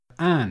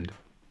And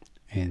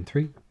in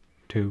 3,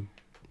 2,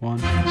 1.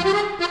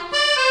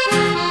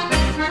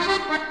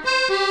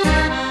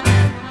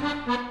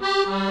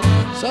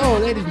 So,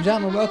 ladies and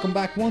gentlemen, welcome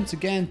back once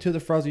again to the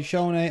Forza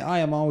Frosinone. I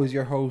am always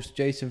your host,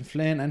 Jason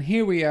Flynn, and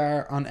here we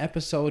are on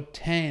episode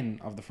 10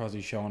 of the Forza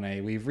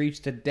Frosinone. We've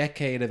reached a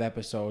decade of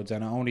episodes,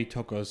 and it only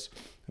took us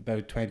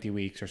about 20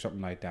 weeks or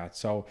something like that.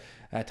 So,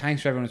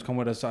 thanks for everyone who's come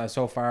with us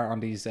so far on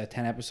these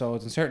 10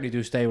 episodes, and certainly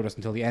do stay with us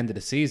until the end of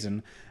the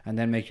season, and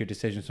then make your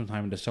decision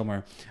sometime in the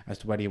summer as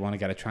to whether you want to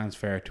get a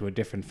transfer to a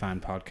different fan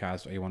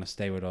podcast or you want to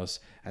stay with us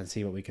and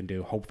see what we can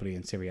do, hopefully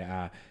in Serie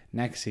A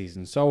next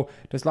season. So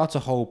there's lots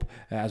of hope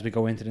as we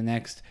go into the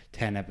next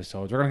 10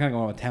 episodes. We're going to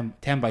go on a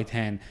 10 by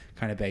 10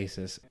 kind of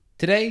basis.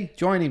 Today,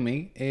 joining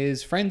me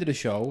is friend of the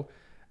show,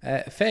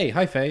 Faye.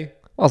 Hi, Faye.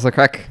 What's the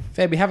crack?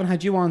 Faye, we haven't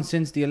had you on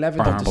since the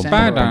 11th of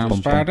December.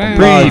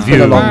 It's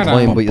been a long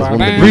time, but you just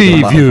wanted to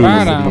review.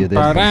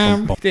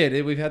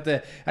 We've had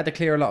to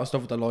clear a lot of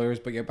stuff with the lawyers,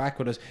 but you're back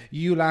with us.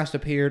 You last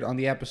appeared on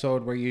the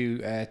episode where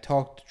you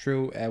talked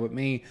through with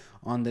me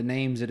on the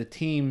names of the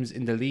teams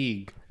in the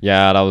league.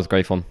 Yeah, that was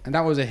great fun. And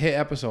that was a hit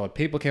episode.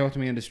 People came up to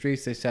me in the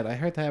streets. They said, I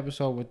heard that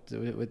episode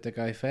with the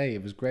guy Faye.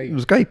 It was great. It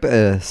was great.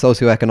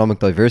 Socioeconomic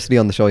diversity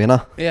on the show, you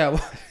know? Yeah,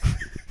 well,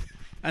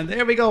 and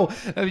there we go.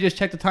 Let me just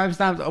check the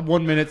timestamps.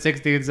 1 minute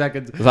 16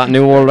 seconds. Is that a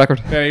new world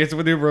record? Yeah, it's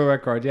a new world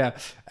record. Yeah.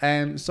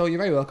 So you're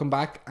very welcome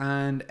back,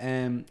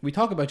 and we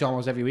talk about you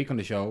almost every week on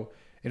the show.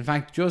 In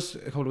fact, just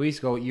a couple of weeks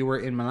ago, you were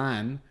in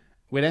Milan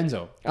with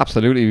Enzo.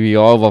 Absolutely, we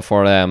were over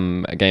for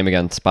a game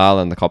against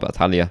Spal in the Coppa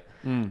Italia,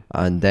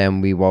 and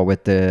then we were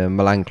with the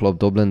Milan club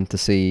Dublin to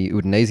see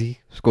Udinese. It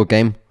was a good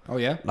game. Oh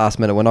yeah. Last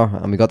minute winner,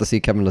 and we got to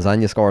see Kevin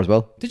Lasagna score as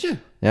well. Did you?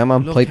 Yeah,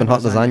 man, piping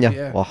hot lasagna.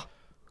 Yeah. Oh.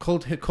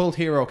 Cult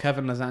hero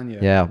Kevin Lasagna.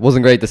 Yeah,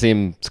 wasn't great to see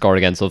him score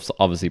against us,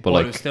 obviously, but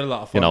it was still a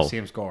lot of fun to see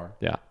him score.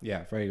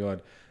 Yeah, very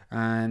good.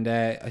 And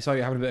I saw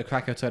you having a bit of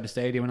crack outside the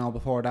stadium and all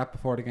before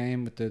the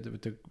game with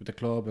the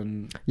club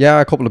and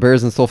a couple of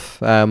beers and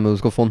stuff. It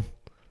was good fun,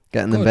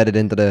 getting embedded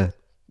into the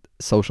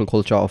social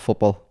culture of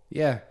football.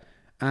 Yeah,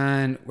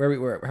 and how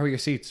were your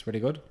seats? Were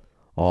they good?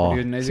 Oh,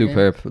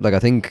 superb! Game? Like I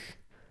think.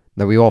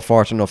 Now we were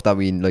fortunate enough that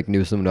we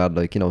knew someone who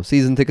had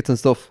season tickets and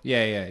stuff.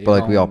 Yeah.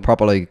 But we are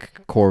proper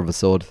core of a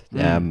sud.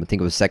 I think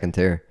it was second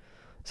tier,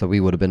 so we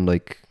would have been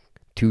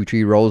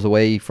 2-3 rows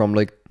away from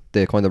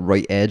the kind of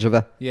right edge of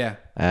it. Yeah.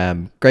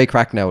 Great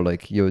crack now.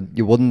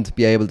 You wouldn't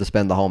be able to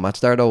spend the whole match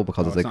there though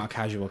because it's not a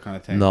casual kind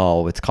of thing.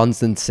 No, it's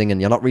constant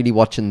singing. You're not really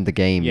watching the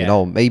game. Yeah. You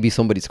know, maybe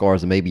somebody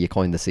scores and maybe you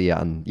kind of see it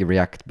and you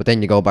react, but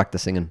then you go back to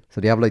singing.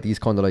 So they have these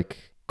kind of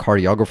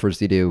choreographers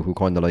they do who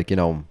kind of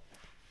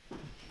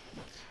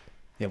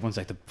Yeah, one's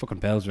the fucking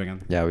bell's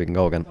ringing. Yeah, we can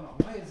go again.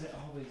 Why is it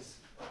always...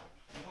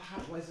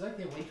 Why is it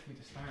they wait for me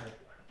to start?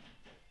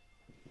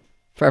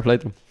 Fair play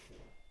to him.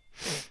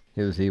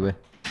 Who was he with?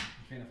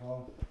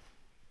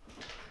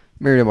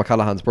 Miriam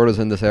O'Callaghan's brother's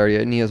in this area,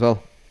 isn't he, as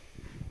well?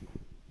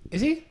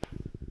 Is he?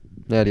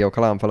 Yeah, the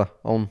O'Callaghan fella.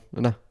 Owen,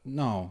 isn't it?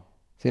 No.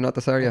 Is he not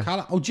this area?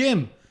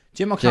 Jim.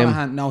 Jim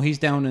O'Callaghan. No, he's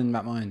down in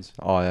Matt Mines.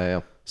 Oh,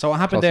 yeah. So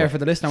what happened there, for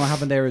the listener, what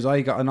happened there is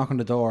I got a knock on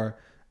the door.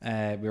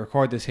 We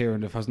record this here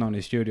in the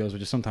Frosinone studios,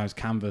 which is sometimes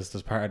canvassed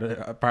as part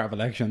of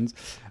elections.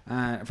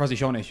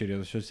 Frosinone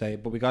studios, I should say.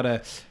 But we got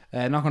a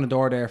knock on the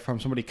door there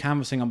from somebody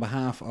canvassing on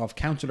behalf of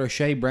Councillor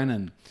Shay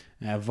Brennan,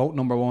 vote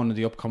number 1 in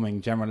the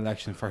upcoming general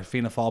election for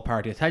Fianna Fáil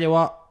party. I tell you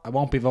what, I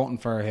won't be voting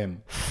for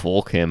him.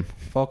 Fuck him.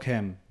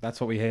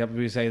 That's what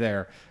we say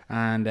there.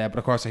 And but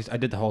of course I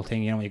did the whole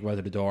thing. You you go out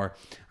of the door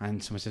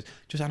and someone says,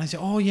 and I say,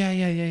 oh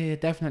yeah,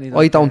 definitely.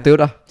 I don't do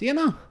that. Do you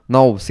know?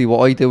 No. See,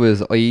 what I do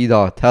is I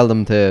either tell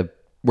them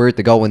where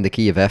to go in the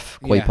key of F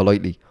quite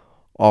politely,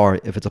 or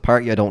if it's a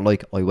party I don't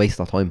like, I waste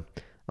their time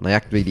and I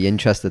act really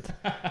interested.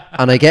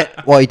 And I get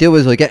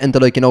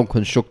into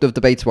constructive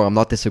debates where I'm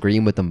not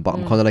disagreeing with them, but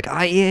I'm kind of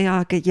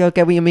I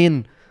get what you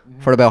mean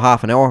for about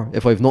half an hour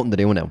if I've nothing to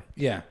do now.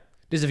 Yeah,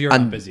 this is if you're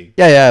not busy.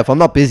 Yeah, if I'm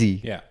not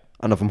busy. Yeah.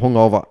 And if I'm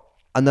hungover,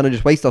 and then I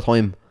just waste their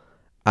time,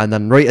 and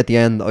then right at the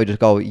end I just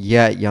go,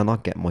 yeah, you're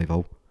not getting my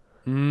vote.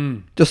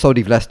 Just so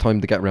they've less time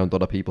to get around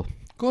other people.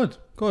 Good.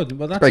 Well,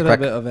 that's a little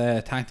bit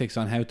of tactics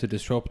on how to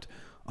disrupt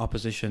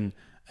opposition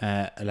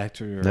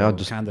electoral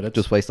candidates.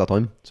 Just waste their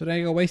time. So there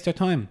you go, waste your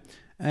time.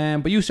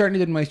 But you certainly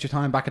didn't waste your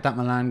time back at that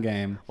Milan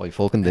game. I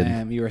fucking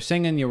didn't. You were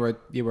singing, you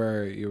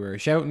were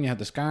shouting, you had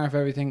the scarf,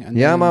 everything. And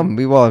yeah, man,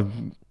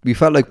 we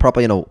felt like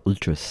proper,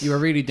 ultras. You were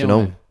really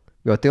doing it.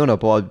 We were doing it,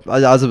 but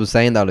as I was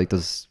saying that,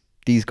 there's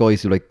these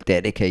guys who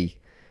dedicate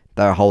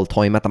their whole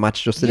time at the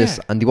match just to this,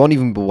 and they won't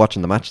even be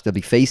watching the match. They'll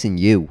be facing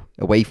you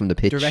away from the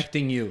pitch,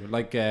 directing you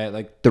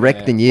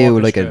directing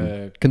you like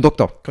a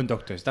conductor.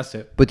 Conductors, that's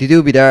it. But they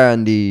do be there,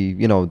 and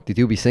they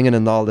do be singing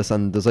and all this.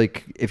 And there's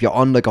if you're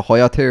on a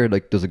higher tier,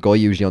 there's a guy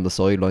usually on the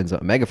sidelines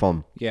at a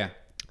megaphone. Yeah.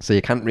 So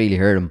you can't really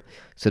hear them.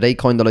 So they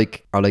kind of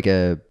are like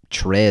a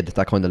thread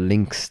that kind of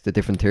links the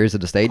different tiers of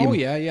the stadium. Oh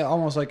yeah,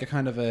 almost like a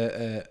kind of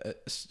a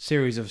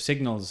series of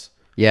signals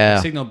Yeah.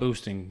 Signal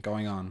boosting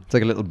going on. It's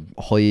like a little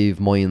hive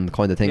mind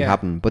kind of thing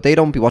happen. But they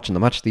don't be watching the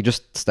match. They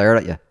just stare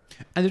at you.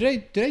 And do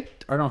they,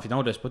 I don't know if you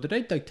know this, but do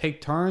they like take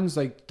turns?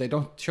 Like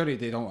surely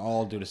they don't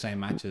all do the same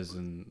matches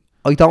and...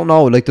 I don't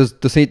know. Like there's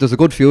a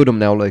good few of them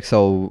now. Like,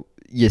 so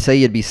you say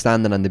you'd be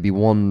standing and there'd be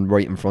one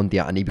right in front of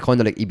you, and he'd be kind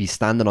of like, he'd be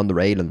standing on the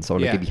railing. So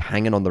like he'd be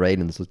hanging on the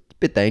railing. So it's a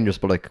bit dangerous,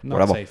 but like not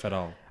whatever. safe at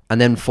all. And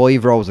then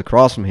 5 rows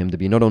across from him, there'd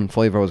be another one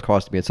 5 rows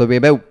across to me. So it'd be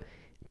about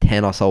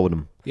 10 or so of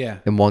them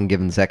in one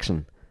given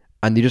section.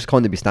 And they just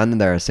kind of be standing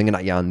there singing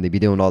at you, and they'd be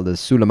doing all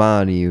this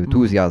Suleimani,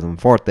 enthusiasm,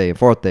 forte,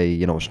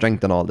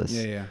 strength and all this.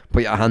 Yeah.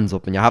 Put your hands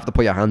up, and you have to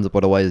put your hands up,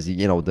 otherwise,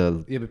 they'll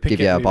give you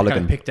a bollocking. Kind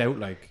of picked out,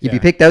 like. You'd be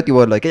picked out, you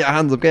would, like, get your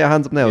hands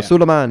up now. Yeah.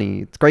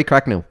 Suleimani, it's great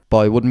crack now. But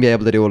I wouldn't be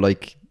able to do it,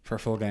 like... For a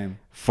full game.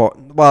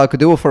 Well, I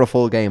could do it for a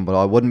full game,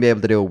 but I wouldn't be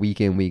able to do it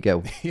week in, week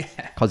out.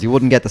 Because you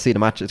wouldn't get to see the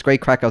match. It's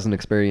great crack as an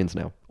experience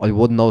now. I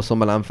would know some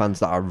Milan fans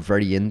that are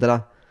very into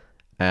that.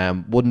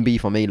 Wouldn't be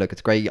for me. Like,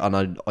 it's great,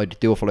 and I'd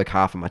do it for like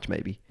half a match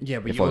maybe. Yeah,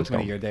 but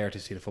ultimately you're there to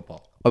see the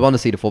football. I want to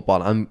see the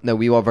football, and now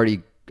we were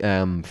very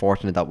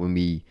fortunate that when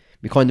we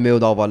kind of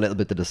moved over a little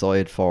bit to the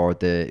side for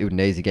the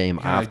Udinese game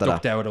after that.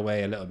 Ducked out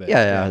away a little bit.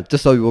 Yeah,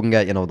 just so we wouldn't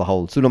get the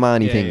whole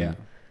Suleimani thing. Yeah.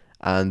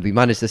 And we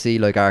managed to see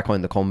like our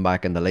kind of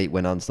comeback and the late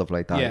win and stuff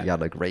like that. Yeah. You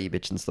had like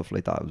Rebic and stuff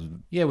like that.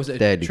 Was it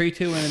deadly.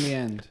 3-2 in the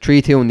end?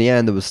 3-2 in the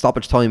end. It was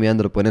stoppage time. We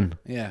ended up winning.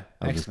 Yeah,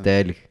 it was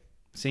deadly.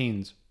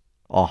 Scenes.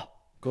 Oh,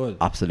 good.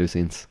 Absolute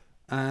scenes.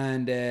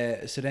 And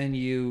so then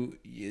you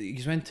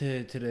went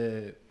to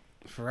the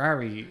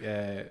Ferrari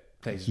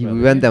place as well.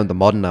 We went down to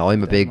Modena.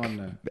 I'm a big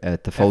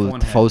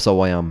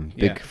Tifoso. I am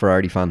big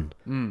Ferrari fan.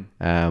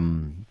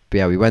 But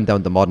yeah, we went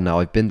down to Modena.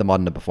 I've been to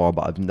Modena before,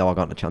 but I've never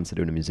gotten a chance to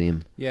do the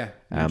museum. Yeah,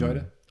 you enjoyed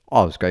it?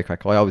 Oh, it was great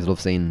crack. I always love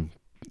seeing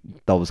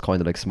those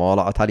kind of like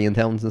smaller Italian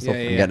towns and stuff,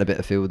 and getting a bit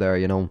of food there.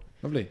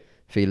 Lovely.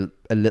 Feel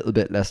a little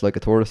bit less like a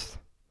tourist.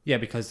 Yeah,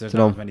 because there's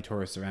not as many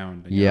tourists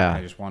around. And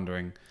you're just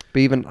wandering.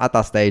 But even at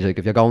that stage, like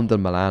if you're going to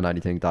Milan, I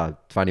think that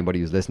for anybody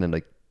who's listening,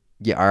 like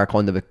you are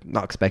kind of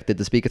not expected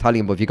to speak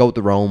Italian, but if you go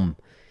to Rome,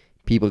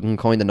 people can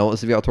kind of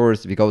notice if you're a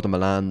tourist. If you go to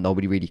Milan,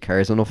 nobody really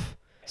cares enough.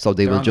 So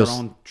they're will just their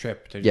own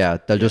trip.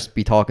 They'll just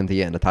be talking to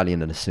you in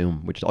Italian and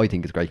assume, which I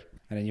think is great.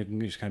 And then you can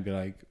just kind of be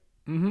like,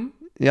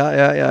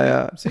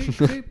 Yeah. See.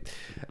 So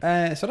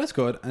that's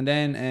good. And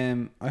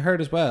then I heard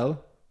as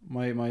well,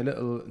 my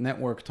little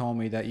network told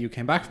me that you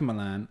came back from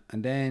Milan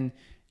and then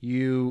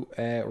you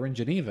were in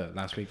Geneva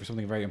last week for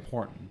something very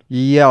important.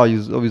 Yeah, I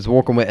was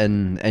working with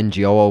an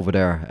NGO over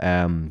there.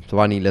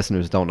 So any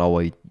listeners don't know,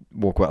 I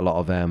work with a lot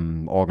of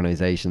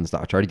organisations that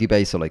are charity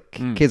based, so like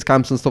kids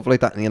camps and stuff like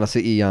that in the inner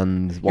city.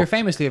 And you're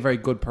famously a very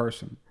good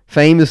person.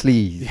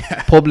 Famously,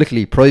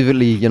 publicly,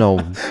 privately,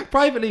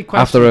 privately.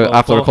 After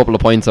a couple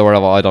of points or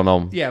whatever, I don't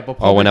know. Yeah,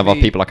 but or whenever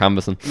people are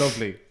canvassing.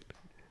 Lovely.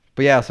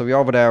 But yeah, so we're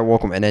over there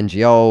working with an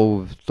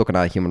NGO, looking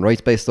at human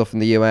rights based stuff in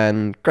the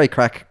UN. Great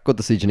crack. Good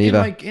to see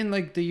Geneva. In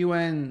the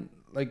UN,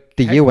 like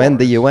the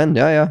UN,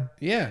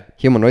 yeah.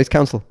 Human Rights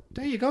Council.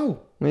 There you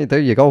go. Yeah, there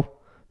you go.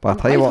 But I'll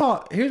tell you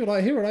what. Here's what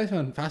I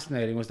found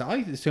fascinating was that I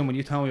assumed when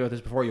you told me about this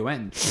before you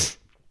went,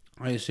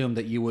 I assumed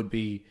that you were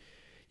there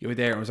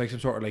and it was like some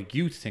sort of like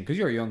youth thing because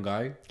you're a young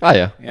guy. Oh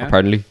yeah,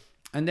 apparently.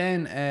 And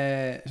then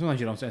sometimes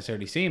you don't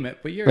necessarily see it,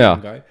 but you're a young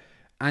guy.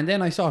 And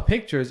then I saw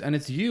pictures and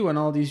it's you and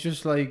all these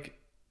just like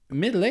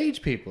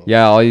middle-aged people.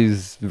 Yeah, I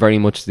was very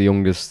much the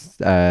youngest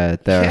there.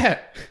 Yeah.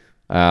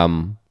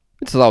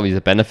 It's always a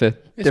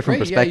benefit. It's different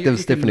great. Perspectives,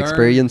 you different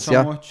experience.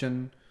 So much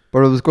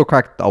but it was good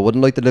crack. I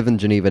wouldn't like to live in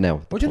Geneva now.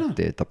 Would you not?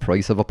 The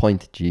price of a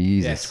pint,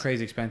 Jesus. Yeah, it's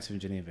crazy expensive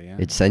in Geneva. Yeah.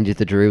 It'd send you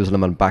to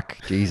Jerusalem and back.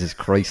 Jesus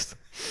Christ.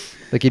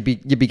 Like you'd be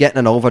getting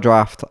an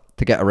overdraft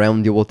to get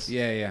around. You would.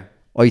 Yeah.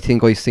 I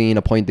think I seen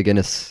a pint of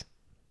Guinness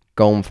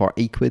going for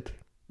 £8,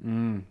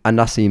 and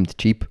that seemed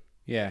cheap.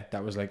 Yeah,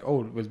 that was like,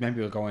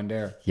 maybe we'll go in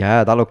there.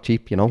 Yeah, that looked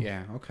cheap,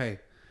 Yeah, okay.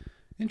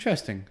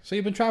 Interesting. So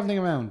you've been travelling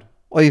around?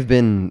 I've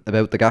been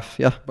about the gaff,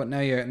 yeah. But now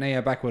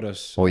you're back with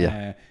us. Oh,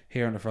 yeah.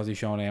 Here on the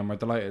Frosinone, and we're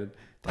delighted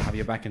to have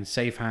you back in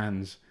safe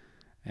hands.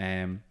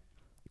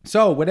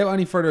 So, without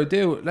any further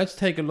ado, let's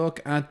take a look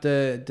at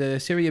the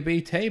Serie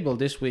B table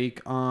this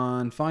week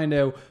and find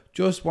out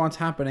just what's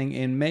happening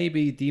in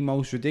maybe the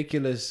most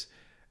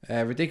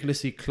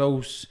ridiculously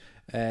close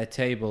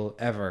table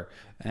ever.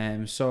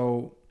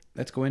 So,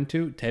 let's go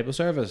into table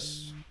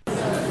service.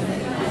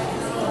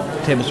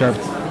 Table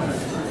service.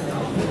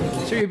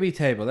 Serie B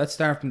table. Let's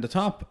start from the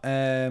top.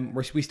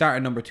 We start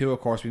at number 2, of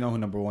course. We know who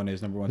number 1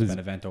 is. Number 1 is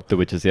Benevento. The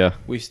Witches, yeah.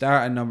 We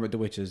start at the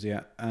Witches,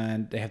 yeah.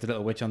 And they have the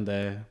little witch on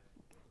the...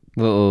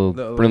 Little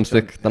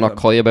broomstick. They're not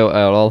coy about it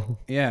at all.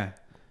 Yeah.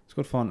 It's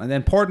good fun. And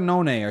then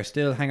Pordenone are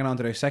still hanging on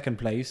to their second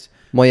place.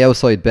 My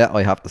outside bet,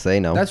 I have to say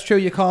now. That's true.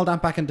 You called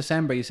that back in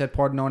December. You said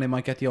Pordenone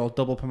might get the old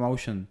double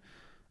promotion.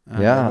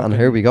 And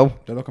here we go.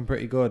 They're looking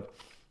pretty good.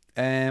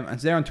 And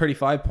so they're on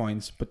 35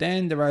 points. But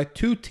then there are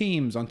 2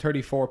 teams on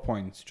 34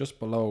 points, just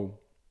below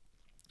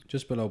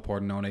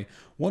Pordenone.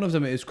 One of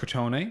them is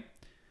Crotone,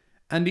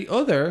 and the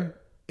other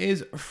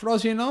is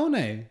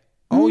Frosinone.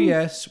 Oh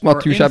yes,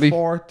 not too shabby.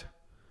 4th.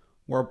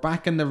 We're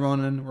back in the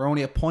running. We're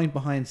only a point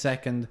behind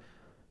second.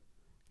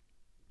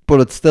 But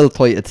it's still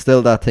tight. It's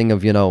still that thing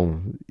of,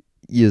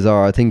 you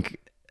are, I think,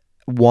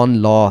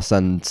 one loss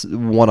and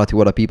one or two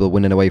other people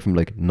winning away from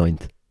like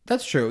ninth.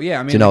 That's true. Yeah,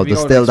 I mean,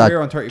 there's still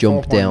that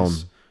jump down.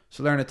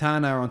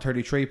 Salernitana are on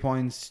 33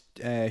 points.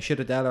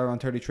 Cittadella are on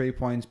 33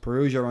 points.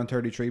 Perugia are on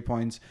 33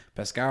 points.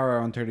 Pescara are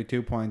on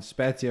 32 points.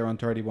 Spezia are on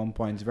 31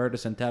 points.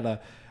 Virtus Entella,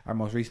 our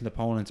most recent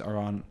opponents, are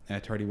on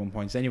 31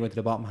 points. Then you go to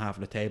the bottom half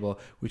of the table,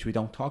 which we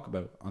don't talk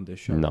about on this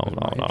show. No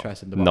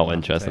interest in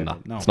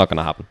that. No. It's not going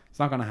to happen. It's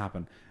not going to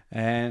happen.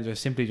 And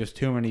there's simply just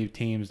too many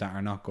teams that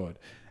are not good.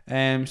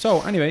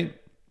 So anyway,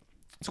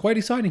 it's quite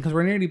exciting because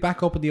we're nearly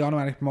back up at the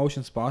automatic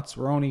promotion spots.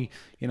 We're only,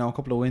 a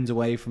couple of wins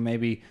away from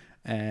maybe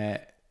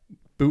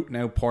booting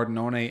out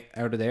Pordenone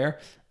out of there.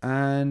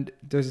 And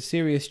there's a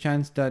serious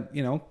chance that,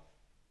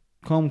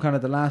 come kind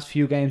of the last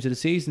few games of the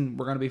season,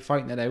 we're going to be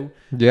fighting it out.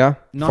 Yeah.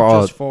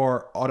 Not just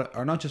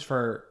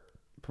for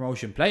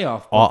promotion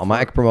playoff, but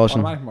automatic promotion.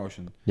 Automatic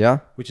promotion. Yeah.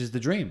 Which is the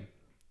dream.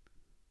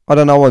 I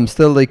don't know. I'm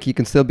still you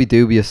can still be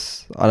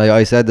dubious. And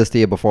I said this to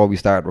you before we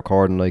started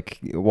recording,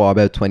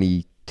 about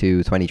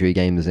 22, 23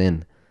 games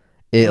in.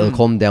 It'll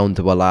come down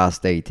to a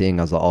last day thing,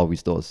 as it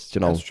always does.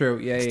 That's true.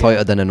 Yeah, it's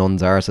tighter than an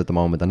un's arse at the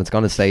moment, and it's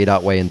going to stay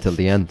that way until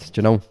the end.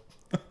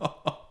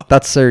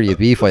 That's Serie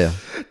B for you.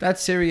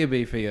 That's Serie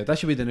B for you. That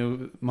should be the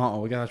new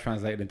motto. We got to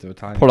translate it into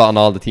Italian. Put it on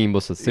all the team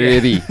buses. Serie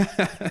B.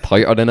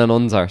 Tighter than an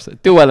un's arse.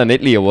 Do well in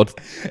Italy, it would.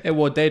 It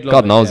would. They'd love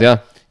God knows, yeah.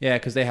 Yeah,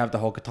 because they have the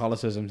whole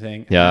Catholicism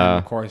thing. Yeah.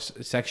 And, of course,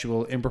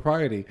 sexual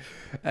impropriety.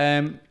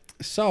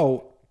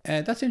 So,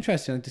 that's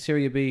interesting. The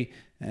Serie B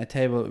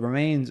table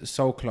remains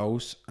so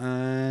close.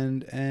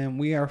 And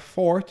we are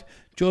fourth,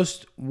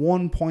 just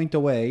 1 point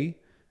away.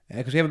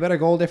 Because we have a better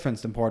goal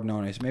difference than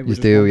Pordenone. So maybe we're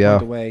just 1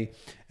 point away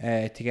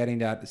to getting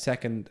that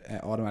second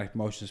automatic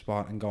promotion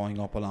spot and going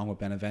up along with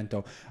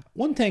Benevento.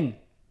 One thing,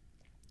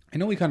 I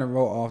know we kind of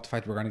wrote off the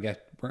fact that we're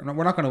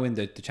not going to win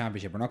the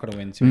championship. We're not going to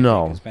win Serie B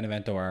because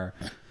Benevento are,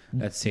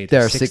 let's see,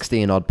 they're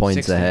 16 odd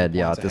points ahead,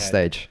 at this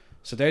stage.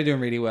 So they're doing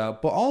really well.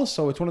 But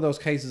also, it's one of those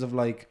cases of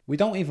we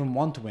don't even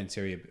want to win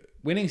Serie B.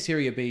 Winning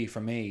Serie B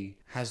for me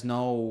has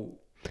no...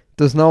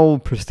 There's no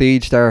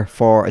prestige there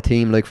for a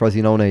team like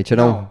Frosinone, you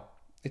know? No.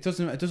 It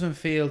doesn't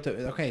feel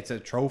it's a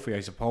trophy,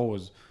 I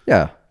suppose.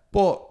 Yeah.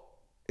 But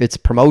it's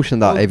promotion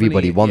that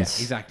everybody wants.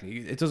 Yeah, exactly.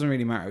 It doesn't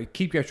really matter.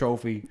 Keep your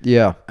trophy.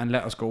 Yeah. And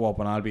let us go up,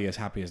 and I'll be as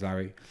happy as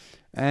Larry.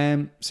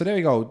 So there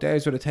you go.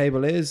 There's where the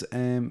table is.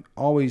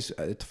 Always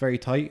it's very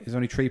tight. There's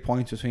only 3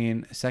 points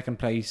between second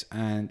place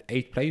and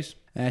 8th place.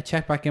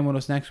 Check back in with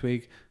us next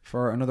week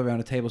for another round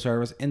of table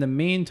service. In the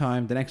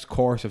meantime, the next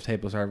course of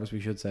table service, we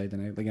should say, like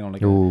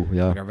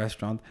a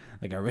restaurant,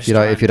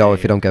 If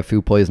you don't get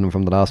food poisoning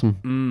from the last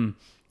one.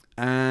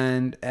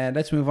 And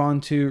let's move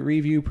on to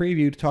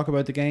preview to talk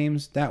about the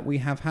games that we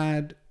have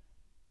had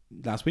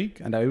last week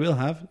and that we will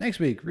have next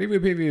week.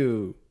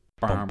 Preview.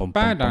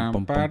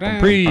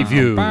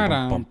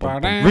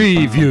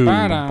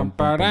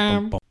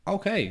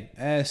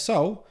 Okay,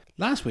 so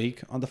last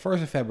week on the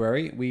 1st of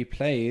February we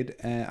played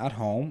at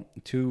home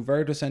to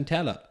Virtus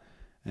Entella,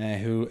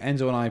 who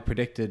Enzo and I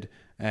predicted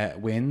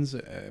wins.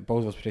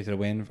 Both of us predicted a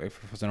win for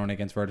Frosinone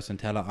against Virtus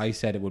Entella. I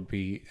said it would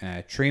be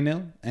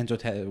 3-0.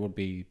 Enzo said it would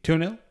be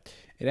 2-0.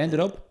 It ended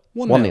up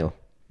 1-0.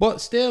 But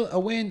still a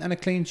win and a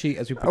clean sheet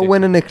as we predicted. A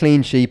win and a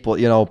clean sheet, but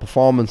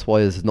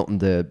performance-wise, is nothing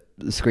to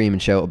scream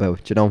and shout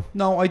about.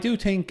 No, I do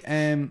think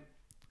a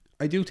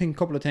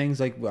couple of things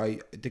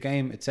the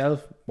game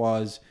itself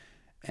was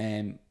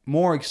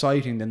more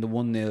exciting than the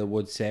 1-0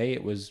 would say.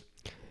 It was.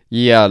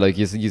 Yeah,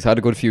 he's had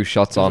a good few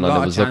shots on, and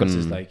it was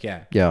chances,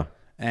 looking. Yeah.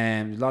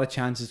 A lot of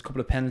chances, a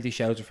couple of penalty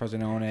shouts for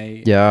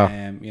Frosinone.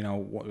 Yeah.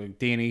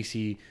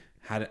 Dionisi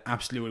had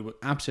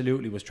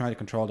absolutely was trying to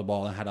control the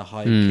ball and had a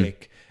high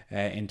kick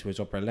into his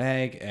upper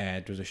leg.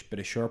 There was a bit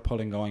of sure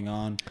pulling going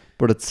on.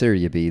 But it's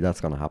Serie B, that's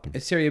going to happen.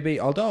 It's Serie B.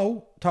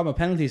 Although, talking about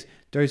penalties,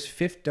 there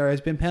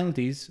has been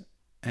penalties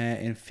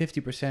in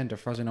 50%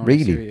 of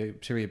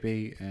Frosinone Serie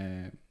B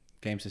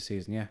games this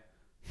season. Yeah.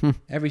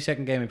 Every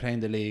second game we play in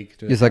the league.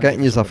 You're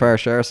getting a fair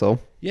share, so.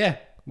 Yeah,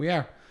 we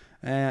are.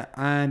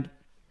 And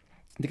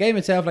the game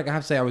itself, I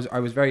have to say, I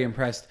was very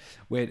impressed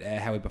with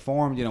how we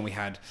performed. We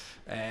had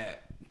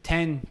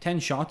 10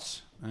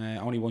 shots,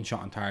 only 1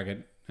 shot on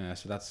target.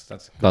 So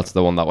that's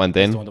the one that went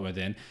in. The one that went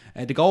in.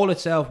 The goal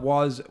itself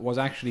was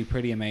actually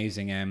pretty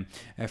amazing.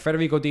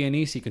 Federico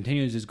Dionisi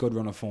continues his good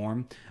run of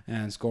form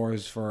and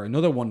scores for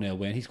another 1-0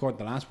 win. He scored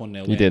the last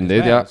 1-0 win. He did,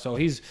 yeah. So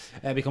he's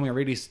becoming a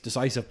really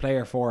decisive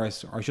player for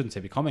us. Or I shouldn't say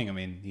becoming. I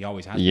mean, he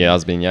always has. Yeah,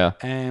 has been. Yeah.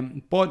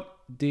 But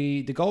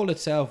the goal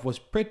itself was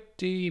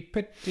pretty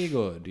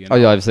good. Oh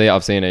yeah, I've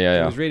seen it.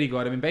 Yeah. It was really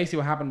good. I mean, basically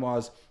what happened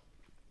was,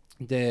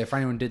 for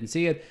anyone who didn't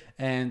see it,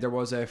 and there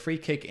was a free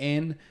kick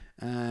in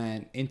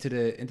and into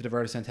the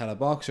Virtus Entella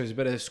box. There's a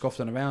bit of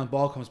scuffling around.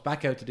 Ball comes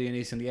back out to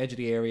Dionisi on the edge of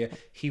the area.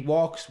 He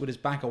walks with his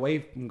back away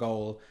from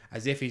goal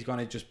as if he's going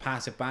to just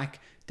pass it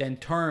back. Then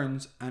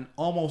turns and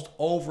almost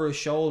over his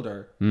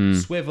shoulder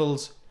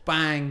swivels,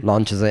 bang,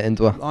 launches it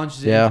into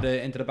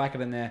the back of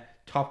the net.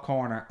 top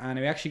corner, and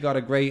we actually got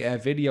a great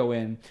video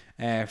in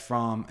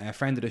from a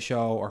friend of the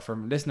show, or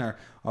from a listener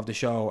of the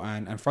show,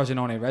 and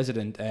Frosinone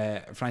resident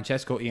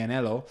Francesco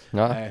Ianello,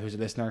 who's a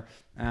listener,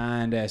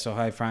 and so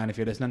hi Fran if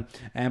you're listening.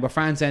 But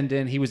Fran sent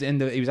in, he was at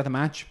the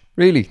match.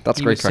 Really? That's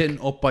he great. Was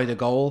sitting up by the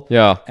goal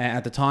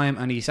at the time,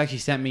 and he's actually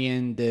sent me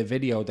in the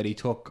video that he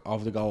took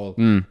of the goal,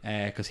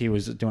 because he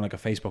was doing like a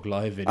Facebook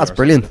live video. That's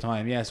brilliant. At the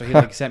time, yeah. So he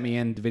like sent me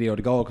in the video of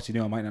the goal because he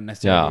knew I might not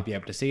necessarily be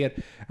able to see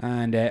it,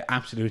 and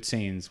absolute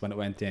scenes when it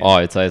went in. Oh,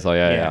 I'd say so.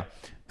 Yeah.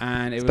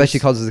 And especially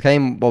because it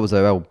came. What was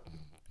it?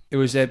 It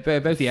was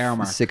about the hour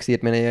mark.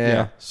 68 minutes,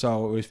 yeah.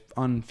 So it was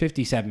on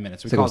 57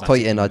 minutes. So it was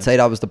tight in. I'd say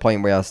that was the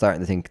point where I was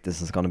starting to think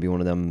this is going to be one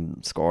of them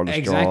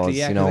scoreless draws.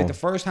 Yeah, you know. like the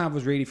first half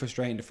was really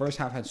frustrating. The first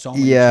half had so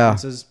many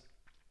chances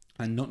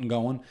and nothing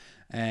going.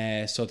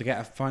 So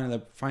to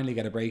finally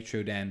get a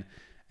breakthrough then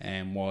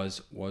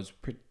was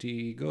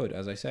pretty good,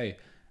 as I say.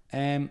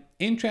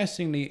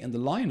 Interestingly, in the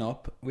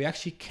lineup, we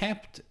actually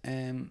kept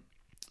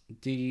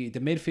the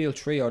midfield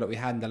trio that we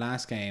had in the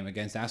last game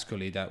against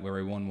Ascoli, that where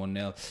we won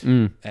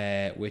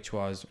 1-0, which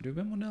was, did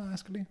we win 1-0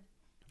 Ascoli?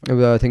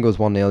 I think it was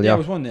 1-0. Yeah, it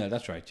was 1-0.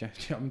 That's right. Yeah,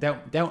 I'm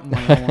doubting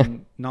my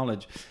own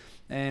knowledge.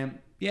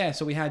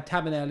 So we had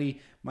Tabinelli,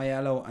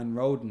 Maiello, and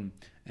Roden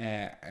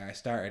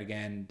started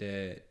again.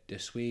 The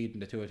Swede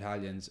and the two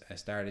Italians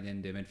started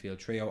in the midfield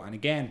trio, and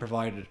again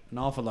provided an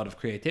awful lot of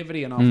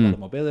creativity, an awful lot of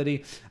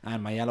mobility.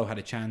 And Maiello had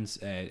a chance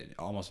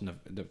almost in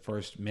the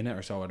first minute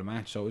or so of the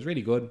match, so it was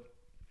really good.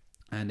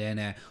 And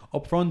then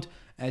up front,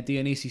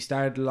 Dionisi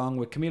started along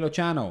with Camilo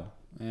Chano,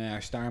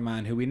 our star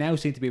man, who we now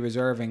seem to be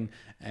reserving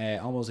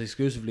almost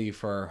exclusively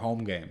for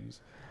home games.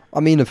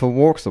 I mean, if it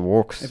works, it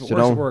works. If it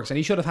works, it works. And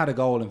he should have had a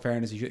goal, in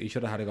fairness. He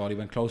should have had a goal. He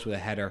went close with a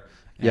header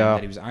that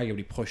he was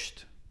arguably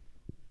pushed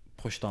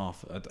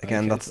off.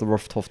 Again, that's the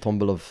rough, tough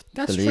tumble of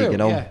the league, true, you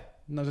know. Yeah.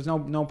 No, there's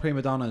no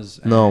prima donnas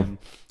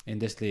in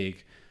this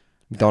league.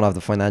 We don't have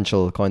the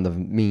financial kind of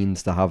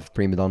means to have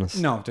prima donnas.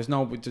 No,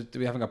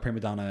 we haven't got prima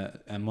donna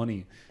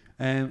money.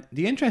 One of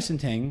the interesting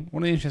things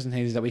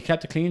is that we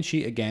kept a clean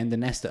sheet again. The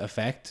Nesta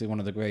effect, one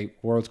of the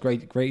world's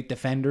great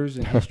defenders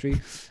in history,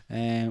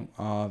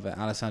 of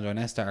Alessandro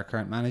Nesta, our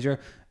current manager.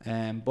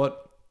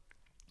 But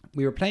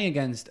we were playing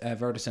against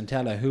Virtus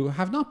Entella, who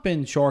have not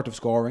been short of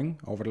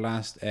scoring over the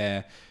last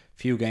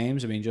few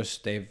games. I mean,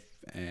 they've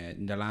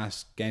in their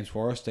last games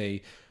for us,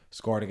 they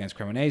scored against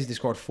Cremonese. They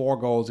scored 4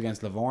 goals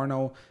against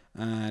Livorno,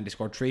 and they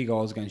scored 3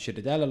 goals against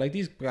Cittadella. Like,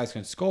 these guys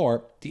can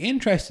score. The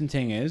interesting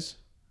thing is,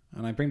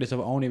 and I bring this up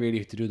only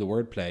really to do the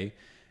wordplay,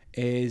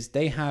 is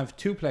they have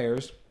 2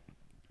 players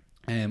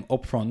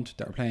up front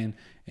that are playing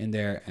in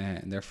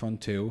their front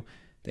 2.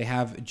 They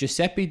have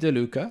Giuseppe De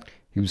Luca.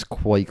 He was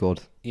quite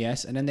good.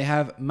 Yes, and then they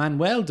have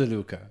Manuel De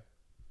Luca.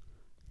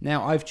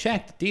 Now, I've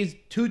checked. These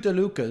 2 De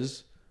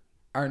Lucas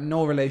are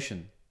no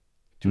relation.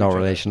 No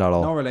relation at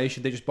all. No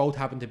relation. They just both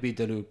happen to be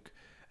De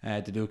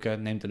Luca,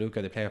 named De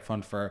Luca. They play up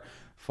front for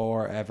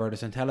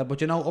Virtus Entella.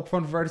 But up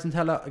front for Virtus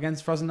Entella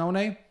against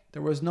Frosinone,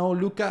 there was no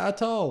Luca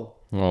at all.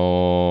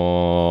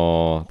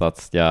 Oh, no.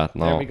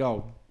 There we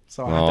go.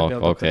 So I had to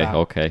build up to that.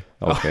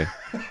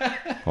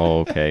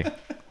 Okay.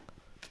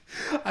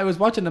 I was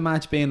watching the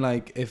match being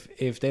like,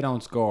 if they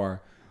don't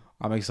score,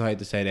 I'm excited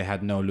to say they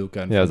had no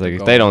Luca. Yeah, it's like,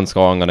 if they don't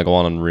score, I'm going to go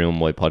on and ruin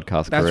my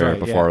podcast career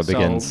before it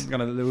begins. So I'm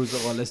going to lose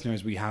what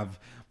listeners we have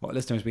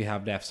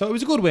left. So it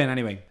was a good win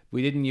anyway.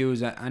 We didn't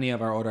use any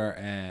of our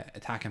other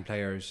attacking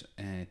players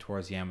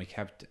towards the end. We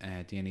kept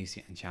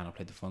Dionisi and Chano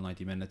played the full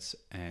 90 minutes.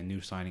 New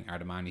signing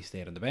Ardemani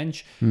stayed on the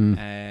bench.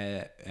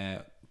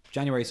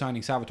 January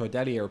signing Salvatore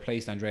Deli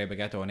replaced Andrea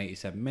Baghetto on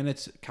 87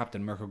 minutes.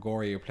 Captain Mirko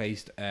Gori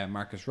replaced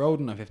Marcus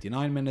Roden on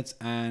 59 minutes.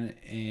 And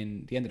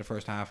in the end of the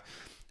first half,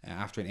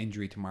 after an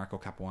injury to Marco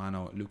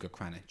Capuano, Luka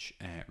Kranic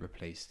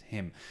replaced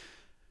him.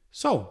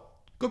 So,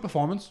 good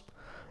performance.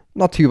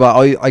 Not too bad.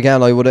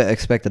 I would have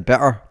expected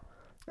better.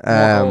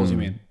 More goals, you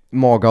mean?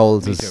 More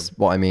goals Me is too.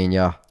 what I mean,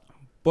 yeah.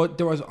 But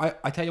there was,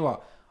 I tell you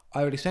what,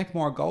 I would expect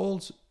more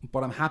goals,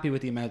 but I'm happy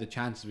with the amount of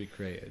chances we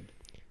created.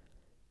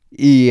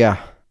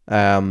 Yeah.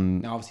 Now,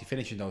 obviously,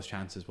 finishing those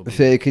chances will be...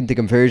 The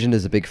conversion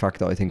is a big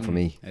factor, I think, for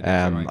me. Right.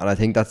 And I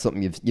think that's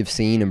something you've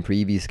seen in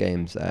previous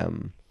games.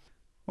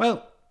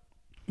 Well,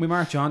 we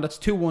march on. That's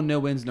 2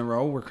 1-0 wins in a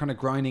row. We're kind of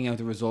grinding out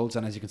the results,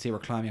 and as you can see, we're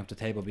climbing up the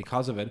table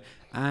because of it.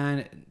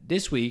 And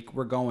this week,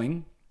 we're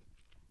going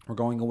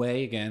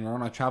away again. We're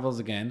on our travels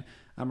again,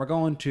 and we're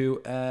going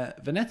to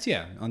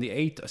Venezia on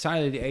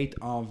Saturday the 8th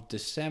of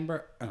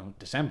December. Oh,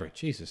 December,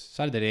 Jesus.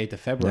 Saturday the 8th of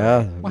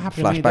February. Yeah. What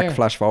happened to me there?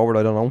 Flash forward,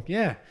 I don't know.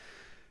 Yeah.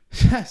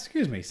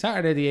 Excuse me.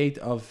 Saturday the 8th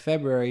of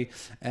February,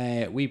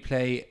 we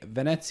play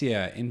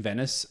Venezia in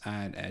Venice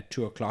at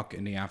 2 o'clock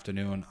in the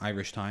afternoon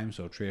Irish time,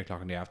 so 3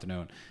 o'clock in the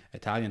afternoon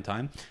Italian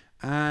time.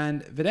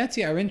 And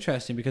Venezia are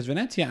interesting because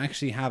Venezia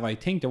actually have, I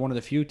think, they're one of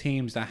the few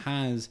teams that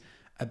has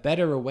a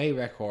better away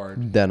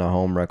record than a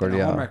home record.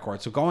 Home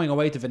record. So going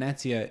away to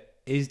Venezia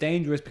is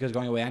dangerous because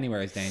going away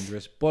anywhere is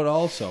dangerous, but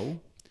also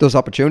there's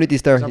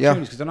opportunities there.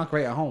 Because they're not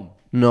great at home.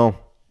 No.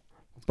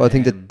 But I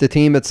think that the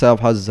team itself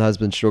has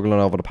been struggling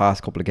over the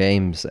past couple of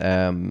games.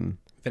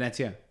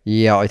 Venezia.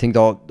 Yeah, I think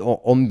they're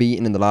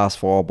unbeaten in the last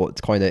 4, but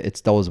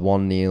it's those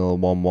 1-0,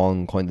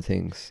 1-1 kind of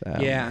things.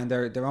 Yeah, and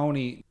they're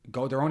only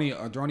out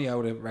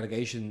of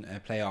relegation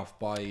playoff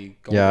by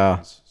goal Yeah.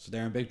 difference, so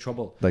they're in big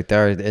trouble. Like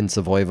they're in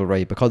survival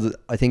rate, because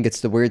I think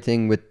it's the weird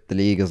thing with the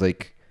league is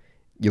like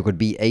you could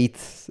be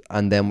 8th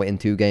and then within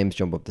 2 games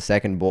jump up to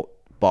 2nd, but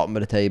bottom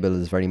of the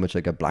table is very much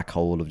like a black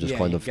hole of just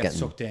kind of getting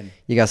sucked in.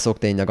 You get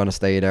sucked in, you're going to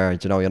stay there.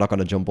 You know, you're not going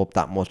to jump up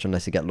that much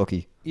unless you get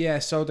lucky. Yeah,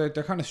 so they're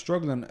kind of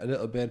struggling a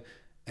little bit.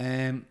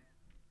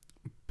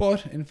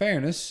 But in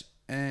fairness,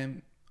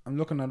 I'm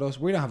looking at us.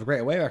 We don't have a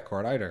great away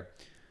record either.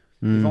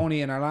 We've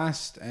only in our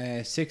last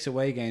 6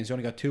 away games, we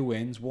only got 2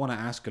 wins. One at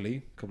Ascoli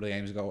a couple of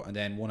games ago, and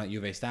then one at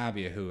Juve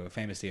Stabia, who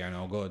famously are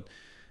no good.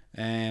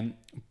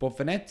 But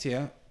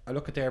Venezia, I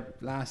look at their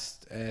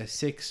last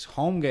 6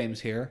 home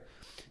games here.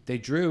 They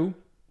drew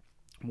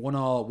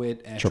 1-1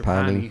 with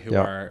Trapani, who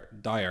are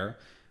dire.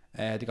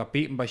 They got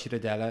beaten by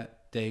Cittadella.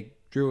 They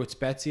drew at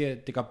Spezia.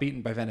 They got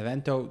beaten by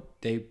Benevento.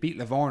 They beat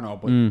Livorno,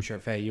 but I'm sure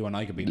Faye, you and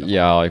I could beat Livorno.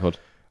 Yeah, I could.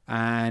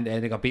 And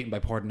they got beaten by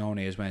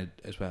Pordenone as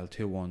well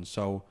 2-1.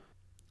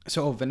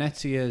 So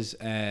Venezia's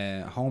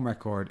home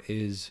record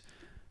is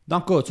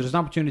not good. So there's an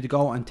opportunity to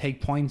go and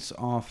take points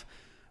off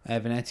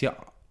Venezia.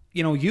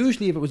 You know,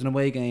 usually if it was an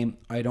away game,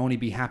 I'd only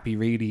be happy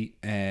really,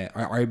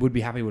 or I would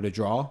be happy with a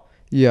draw.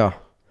 Yeah.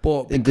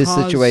 But in this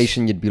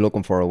situation, you'd be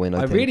looking for a win,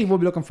 I think. really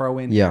would be looking for a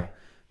win. Yeah. Here,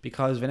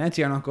 because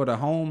Venezia are not good at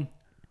home.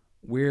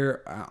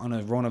 We're on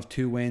a run of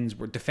 2 wins.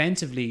 We're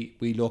defensively,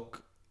 we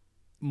look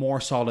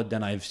more solid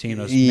than I've seen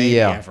us maybe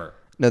ever.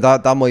 Now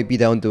that might be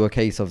down to a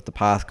case of the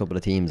past couple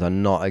of teams are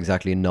not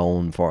exactly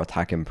known for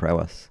attacking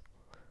prowess.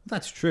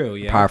 That's true,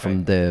 yeah. Apart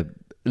from the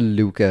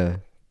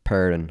Luca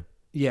Perrin.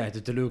 Yeah,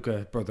 the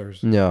DeLuca brothers.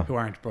 Yeah. Who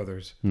aren't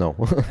brothers. No.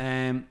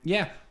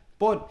 Yeah.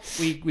 But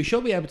we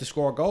should be able to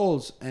score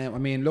goals. I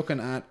mean, looking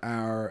at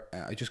our,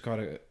 I just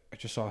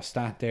saw a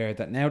stat there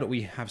that now that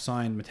we have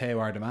signed Matteo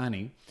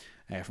Ardemani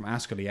from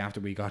Ascoli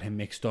after we got him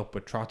mixed up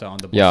with Trotta on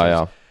the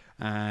buses,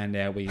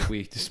 and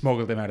we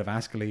smuggled him out of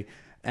Ascoli.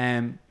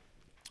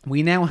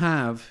 We now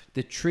have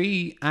the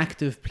 3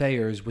 active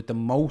players with the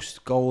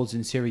most goals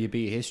in Serie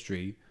B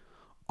history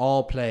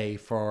all play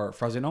for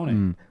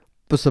Frosinone.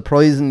 But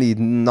surprisingly,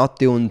 not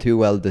doing too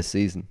well this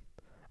season.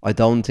 I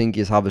don't think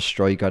you have a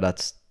striker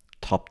that's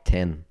top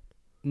 10.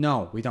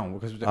 No, we don't,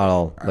 because at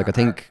all. I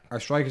think our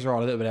strikers are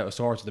all a little bit out of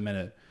sorts at the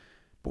minute.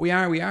 But we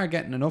are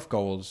getting enough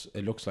goals.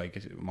 It looks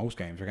like most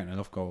games we're getting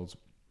enough goals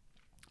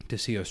to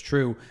see us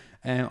through.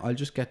 I'll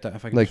just get that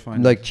if I can just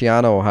find it.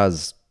 Ciano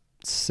has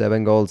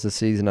 7 goals this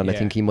season, and I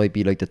think he might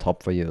be like the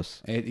top for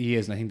years. He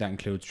is, and I think that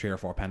includes 3 or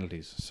 4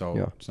 penalties.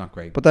 So it's not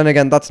great. But then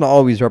again, that's not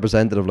always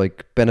representative.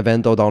 Like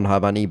Benevento don't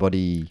have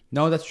anybody.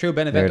 No, that's true.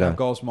 Benevento have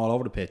goals from all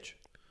over the pitch.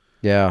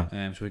 Yeah.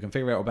 So we can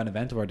figure out what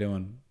Benevento are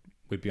doing.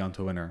 We'd be on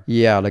to a winner.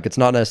 Yeah, like it's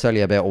not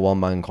necessarily about a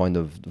one-man kind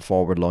of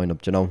forward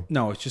lineup, you know.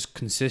 No, it's just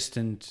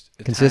consistent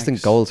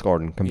goal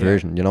scoring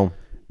conversion, you know.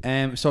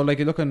 So like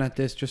you're looking at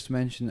this, just to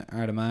mention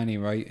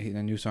Ardemani, right?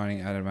 The new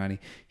signing Ardemani,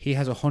 he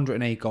has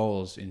 108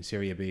 goals in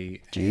Serie B.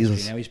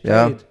 Jesus. Now he's played.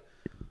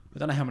 I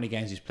don't know how many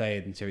games he's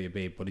played in Serie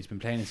B, but he's been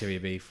playing in Serie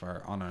B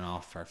for on and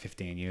off for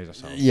 15 years or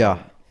so.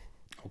 Yeah.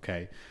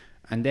 Okay.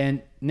 And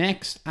then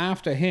next,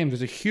 after him,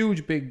 there's a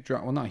huge big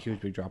drop. Well, not a huge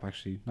big drop,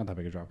 actually. Not that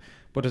big a drop.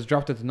 But it's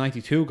dropped it to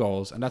 92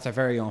 goals, and that's our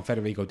very own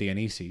Federico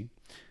Dionisi.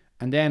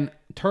 And then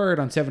third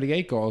on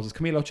 78 goals is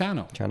Camilo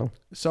Ciano.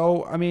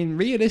 So, I mean,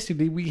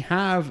 realistically, we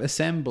have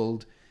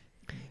assembled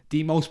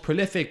the most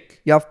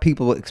prolific... You have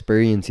people with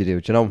experience, you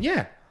do you know?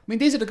 Yeah. I mean,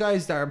 these are the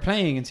guys that are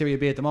playing in Serie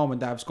B at the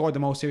moment that have scored the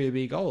most Serie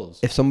B goals.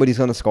 If somebody's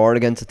going to score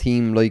against a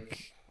team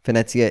like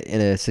Venezia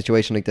in a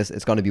situation like this,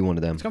 it's going to be one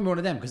of them. It's going to be one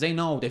of them because they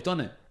know they've done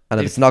it. And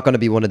if it's not going to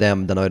be one of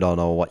them, then I don't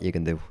know what you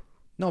can do.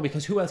 No,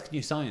 because who else can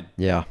you sign?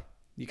 Yeah.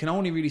 You can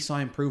only really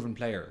sign proven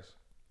players.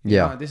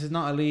 This is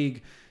not a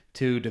league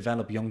to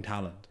develop young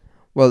talent.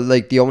 Well,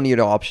 like the only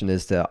other option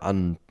is to,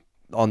 and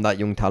on that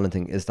young talent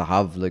thing, is to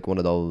have like one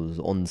of those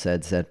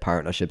said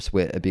partnerships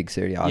with a big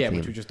Serie A team.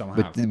 Which we just don't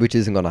have. Which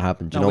isn't going to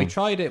happen. Do you know? We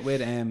tried it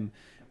with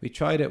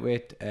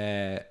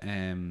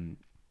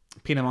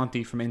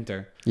Pinamonti from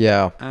Inter.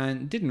 Yeah.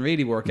 And didn't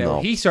really work out.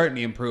 No. He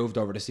certainly improved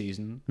over the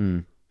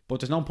season. But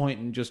there's no point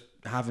in just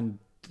having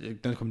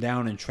them come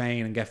down and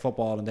train and get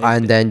football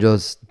then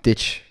just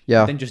ditch.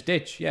 Yeah. Then just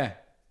ditch. Yeah.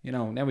 You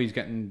know, now he's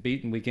getting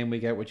beaten week in,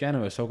 week out with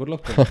Genoa, so good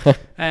luck to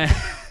him.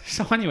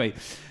 So anyway,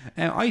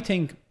 I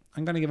think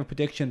I'm going to give a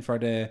prediction for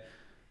the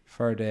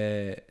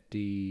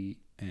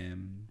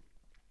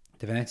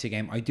Venezia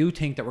game. I do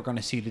think that we're going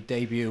to see the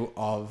debut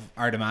of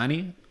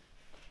Ardemani.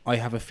 I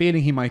have a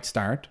feeling he might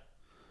start.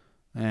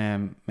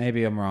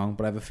 Maybe I'm wrong,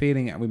 but I have a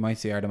feeling we might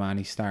see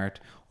Ardemani start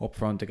up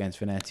front against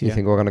Venezia. You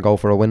think we're going to go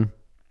for a win?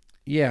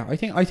 Yeah, I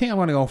think I'm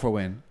going to go for a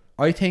win.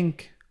 I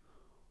think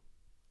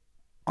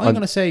I'm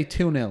going to say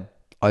 2-0.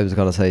 I was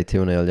going to say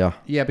 2-0, yeah.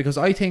 Yeah, because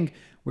I think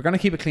we're going to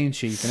keep a clean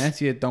sheet.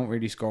 Venezia don't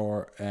really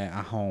score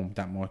at home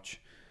that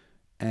much.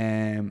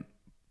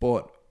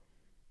 But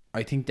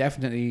I think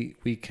definitely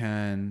we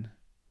can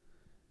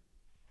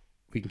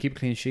keep a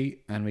clean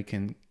sheet and we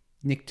can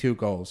nick 2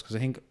 goals because I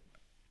think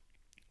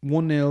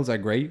 1-0s are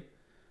great,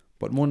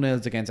 but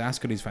 1-0s against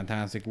Ascoli is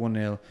fantastic.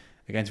 1-0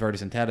 against Verdi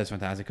Centella is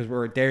fantastic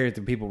because they're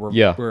the people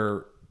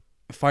we're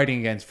fighting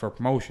against for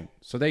promotion.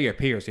 So they're your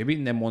peers. So you're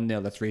beating them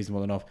 1-0. That's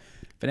reasonable enough.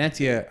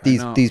 Venezia.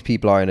 These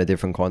people are in a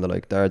different kind of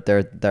like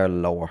they're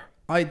lower.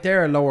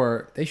 They're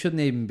lower. They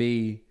shouldn't even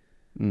be.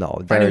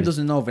 No, for anyone who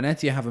doesn't know,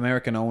 Venezia have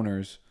American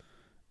owners,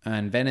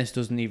 and Venice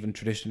doesn't even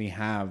traditionally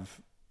have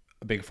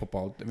a big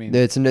football. I mean,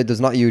 there's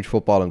not a huge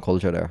football and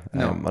culture there.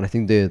 No. And I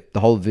think the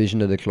whole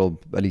vision of the club,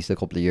 at least a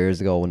couple of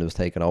years ago when it was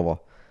taken over,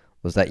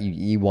 was that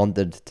you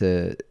wanted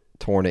to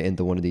turn it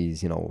into one of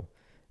these,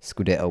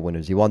 Scudetto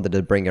winners. You wanted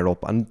to bring it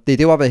up, and they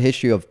do have a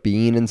history of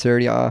being in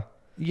Serie A.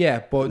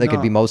 Yeah, but like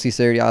it'd be mostly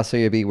Serie A,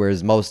 Serie B,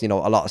 whereas most, a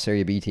lot of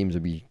Serie B teams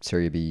would be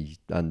Serie B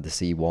and the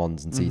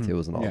C1s and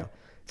C2s and all. Yeah.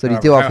 So they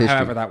do have history.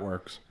 However that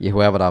works. Yeah,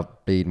 whoever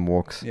that bleeding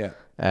works. Yeah.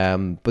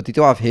 But they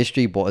do have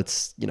history, but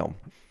it's,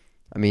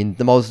 I mean,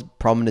 the most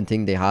prominent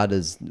thing they had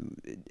is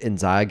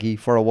Inzaghi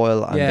for a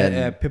while. And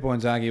then Pippo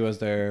Inzaghi was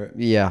their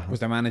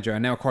manager,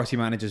 and now of course he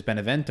manages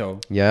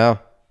Benevento. Yeah.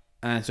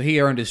 And so he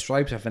earned his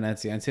stripes at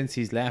Venezia, and since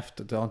he's left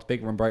on to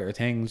bigger and brighter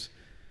things,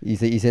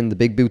 he's in the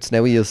big boots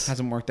now. He is.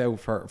 Hasn't worked out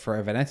for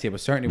Venezia, but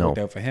certainly worked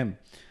out for him.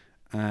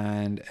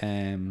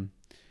 And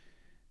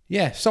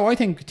so I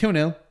think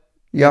 2-0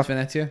 against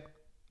Venezia.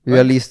 We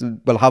at least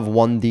will have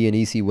one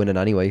DNEC winning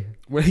anyway.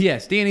 Well,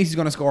 yes, DNEC is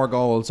going to score a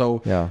goal. So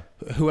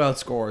who else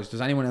scores?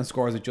 Does anyone else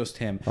score? Is it just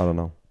him? I don't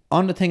know.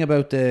 On the thing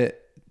about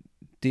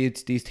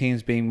these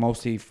teams being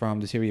mostly from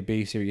the Serie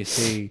B, Serie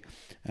C,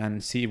 and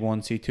C1,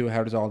 C2,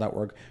 how does all that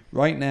work?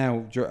 Right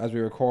now, as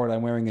we record,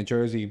 I'm wearing a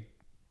jersey,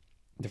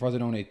 the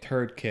Frosinone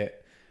third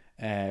kit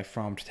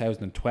from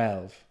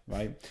 2012.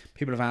 Right?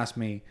 People have asked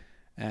me.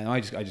 And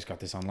I just got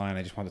this online.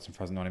 I just wanted some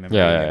Frosinone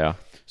memorabilia. Yeah.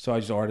 So I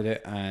just ordered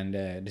it, and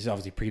this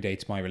obviously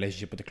predates my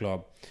relationship with the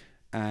club.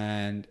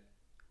 And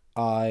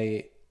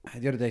the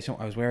other day,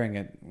 I was wearing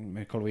it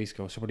a couple of weeks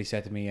ago. Somebody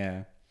said to me,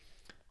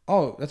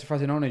 "Oh, that's a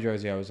Frosinone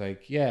jersey." I was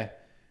like, "Yeah."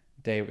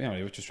 They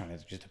were just trying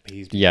to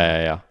appease me.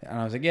 Yeah. And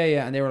I was like,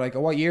 "Yeah." And they were like,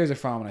 "Oh, what year is it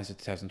from?" And I said,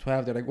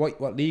 2012. They're like,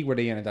 "What league were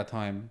they in at that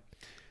time?"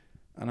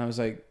 And I was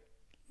like,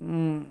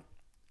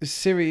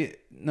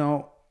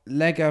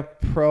 Lega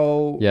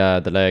Pro. Yeah,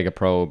 the Lega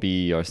Pro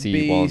B or C1.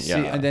 B, C,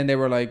 and then they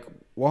were like,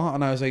 what?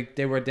 And I was like,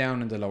 they were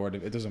down in the lower.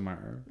 It doesn't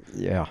matter.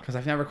 Yeah. Because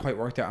I've never quite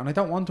worked out, and I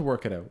don't want to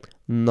work it out.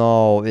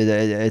 No,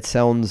 it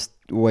sounds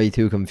way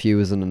too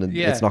confusing, and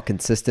it's not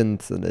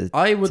consistent, and it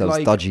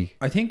sounds dodgy.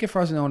 I think if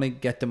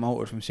Frosinone get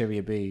demoted from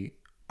Serie B,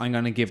 I'm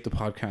gonna give the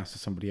podcast to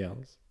somebody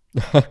else.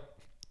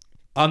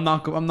 I'm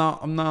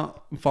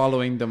not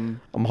following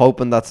them. I'm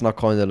hoping that's not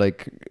kind of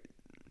like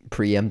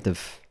preemptive.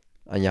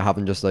 And you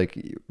haven't just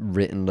like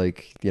written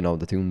like, the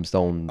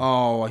tombstone.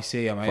 Oh, I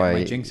see. Am I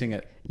jinxing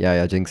it?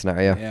 Yeah, jinxing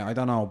it, yeah. Yeah, I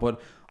don't know. But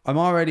I'm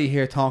already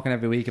here talking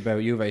every week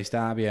about Juve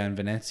Stabia and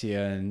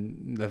Venezia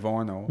and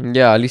Livorno.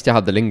 Yeah, at least you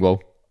have the lingo.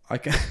 I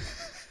can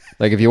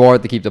like if you were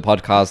to keep the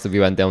podcast, if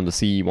you went down to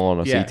C1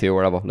 or C2 or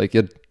whatever, like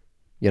you'd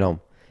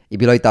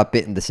be like that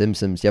bit in The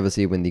Simpsons. You ever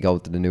see when they go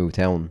to the new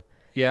town?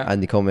 Yeah.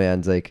 And they come in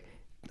and it's like,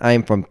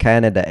 I'm from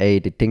Canada,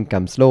 they think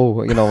I'm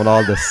slow, and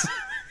all this.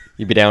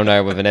 You'd be down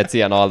there with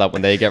Venezia and all that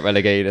when they get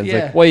relegated. It's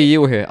like, why are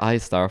you here? I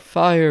start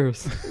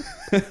fires.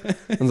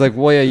 It's like,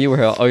 why are you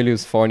here? I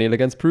lose 4-0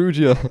 against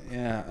Perugia.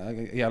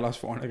 I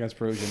lost 4-0 against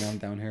Perugia. Now I'm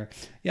down here.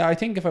 Yeah, I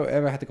think if I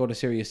ever had to go to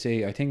Serie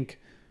C, I think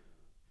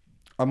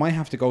I might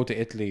have to go to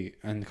Italy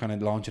and kind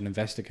of launch an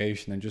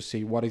investigation and just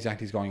see what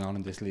exactly is going on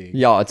in this league.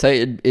 Yeah, I'd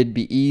say it'd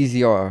be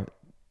easier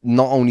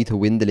not only to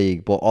win the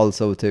league but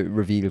also to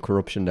reveal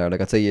corruption there.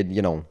 Like I'd say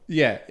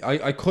Yeah,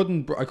 I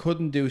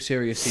couldn't do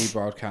Serie C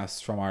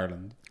broadcasts from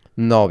Ireland.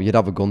 No, you'd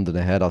have a gun to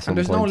the head or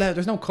something. And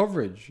there's no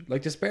coverage.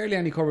 Like there's barely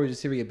any coverage of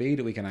Serie B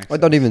that we can access. I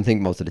don't even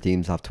think most of the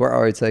teams have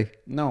Twitter, I'd say.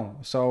 No,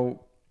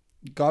 so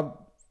God,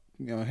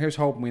 here's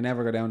hoping we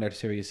never go down there to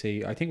Serie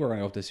C. I think we're going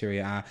to go up to Serie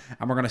A,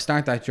 and we're going to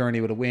start that journey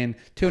with a win,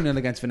 2-0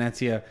 against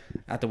Venezia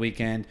at the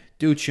weekend.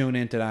 Do tune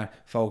into that,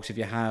 folks, if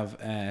you have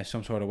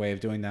some sort of way of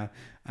doing that.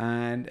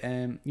 And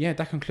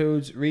that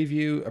concludes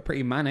a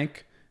pretty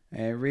manic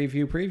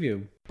review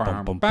preview.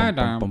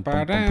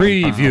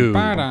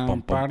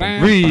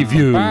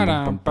 Review.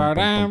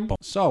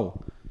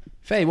 So,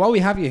 Faye, while we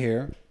have you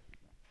here,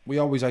 we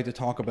always like to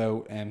talk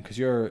about because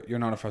you're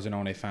not a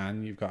Frosinone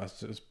fan. You've got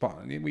a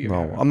spot.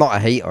 No, I'm not a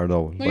hater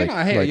though. No, you're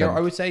not a hater.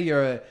 I would say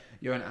you're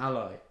an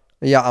ally.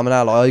 Yeah, I'm an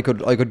ally. I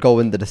could go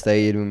into the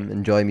stadium and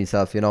enjoy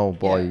myself,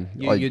 but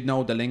you'd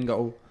know the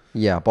lingo.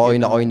 Yeah, but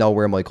I know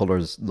where my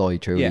colours lie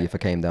truly if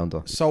it came down to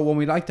it. So when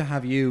we like to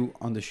have you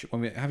on the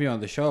when we have you on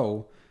the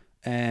show,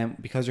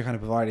 because you're kind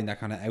of providing that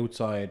kind of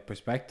outside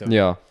perspective.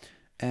 Yeah.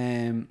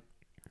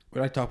 We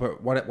like to talk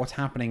about what's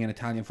happening in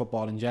Italian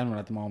football in general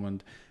at the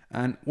moment.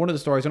 And one of the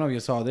stories, I don't know if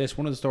you saw this,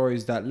 one of the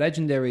stories that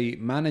legendary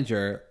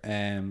manager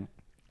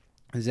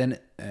Zdeněk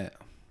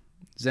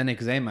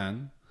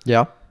Zeman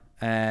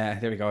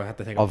There we go. I had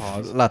to take a of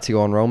pause.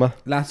 Lazio and Roma.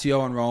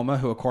 Lazio and Roma,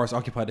 who of course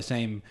occupy the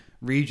same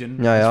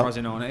region Yeah, as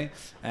yeah. Frosinone,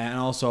 and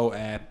also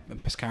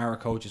Pescara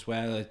coach as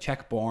well.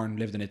 Czech-born,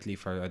 lived in Italy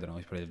for, I don't know,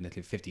 he's probably lived in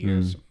Italy 50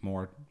 years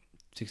more,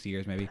 60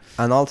 years maybe.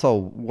 And also,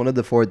 one of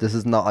the four, this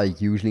is not a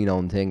hugely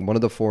known thing, one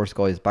of the Force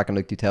guys back in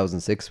like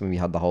 2006 when we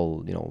had the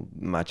whole, you know,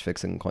 match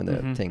fixing kind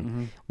of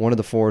thing, one of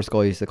the Force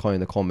guys that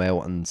kind of come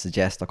out and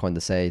suggest, to kind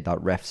of say that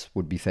refs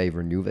would be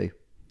favouring Juve.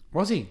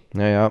 Was he?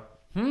 Yeah.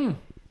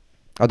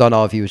 I don't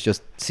know if he was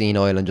just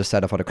senile and just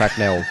set it for the crack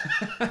now,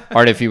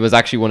 or if he was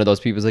actually one of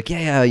those people who's like,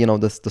 yeah, you know,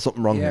 there's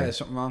something wrong Yeah, here. there's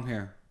something wrong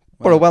here.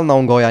 But a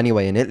well-known guy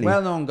anyway in Italy.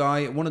 Well-known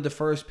guy, one of the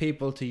first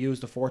people to use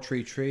the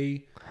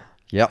 4-3-3.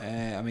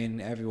 Yeah. I mean,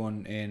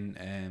 everyone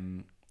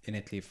in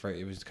Italy,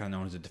 it was kind of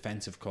known as a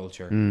defensive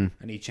culture, and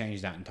he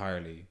changed that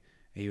entirely.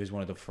 He was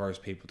one of the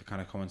first people to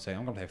kind of come and say,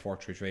 I'm going to play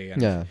 4-3-3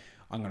 and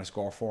I'm going to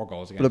score 4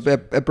 goals against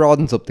But it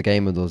broadens up the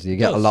game, it does. You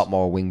get a does. lot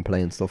more wing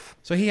play and stuff.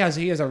 So he has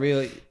a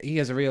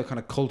real kind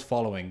of cult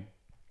following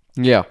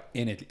Yeah.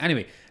 in Italy.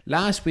 Anyway,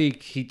 last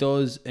week he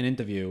does an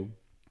interview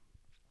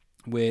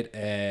with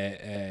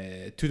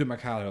Tuta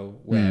Mercado,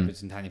 Webb,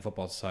 it's Italian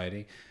Football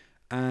Society,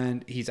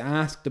 and he's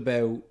asked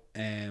about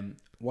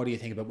what do you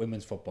think about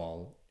women's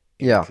football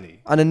in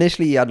Italy? And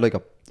initially he had like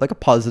a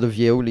positive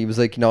view. He was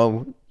like, you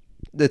know,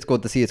 it's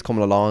good to see it's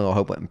coming along. I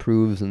hope it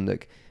improves and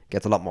like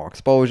gets a lot more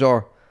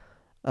exposure.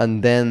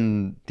 And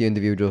then the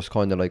interview just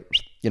kind of like,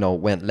 you know,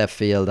 went left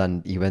field,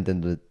 and he went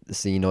into the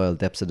senile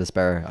depths of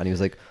despair, and he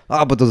was like,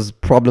 but there's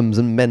problems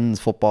in men's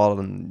football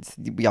and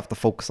we have to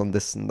focus on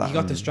this and that. He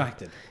got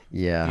distracted.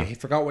 Yeah. He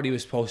forgot what he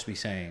was supposed to be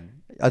saying.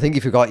 I think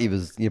he forgot he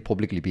was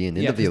publicly being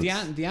interviewed.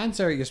 Yeah, the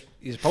answer you're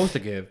supposed to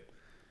give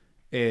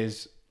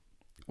is,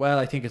 well,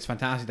 I think it's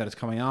fantastic that it's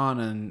coming on,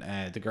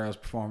 and the girls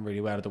performed really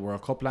well at the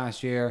World Cup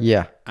last year.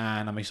 Yeah.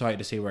 And I'm excited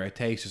to see where it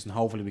takes us, and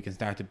hopefully we can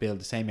start to build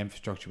the same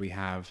infrastructure we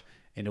have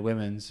in the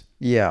women's.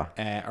 Yeah.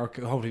 Or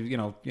hopefully, you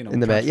know, in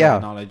the transfer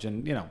knowledge,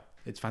 and you know,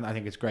 it's fun. I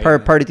think it's great.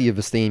 Parity of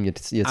esteem,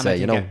 you'd and say,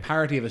 you know.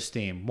 Parity of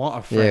esteem. What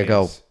a phrase. There you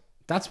go.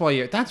 That's why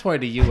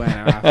the UN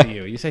are after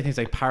you. You say things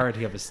like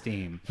parity of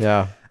esteem.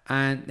 Yeah.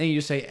 And then you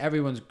just say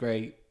everyone's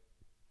great.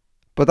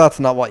 But that's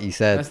not what he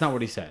said. That's not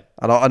what he said.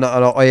 And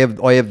I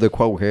have the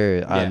quote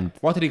here, and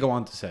what did he go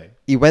on to say?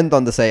 he went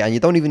on to say, and you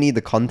don't even need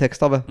the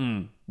context of it.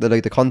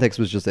 The context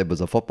was just, it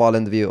was a football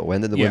interview. It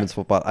went into women's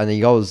football, and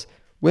he goes,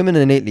 women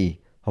in Italy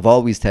have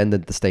always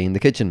tended to stay in the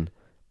kitchen.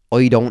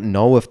 I don't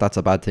know if that's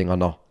a bad thing or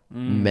not.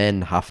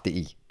 Men have to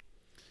eat.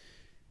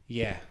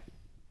 Yeah.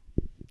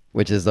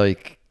 Which is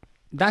like,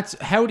 that's,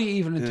 how do you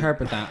even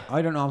interpret that?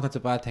 I don't know if that's a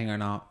bad thing or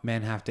not.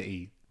 Men have to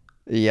eat.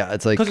 yeah,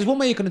 it's like, Because there's one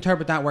way you can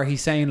interpret that where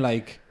he's saying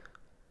like,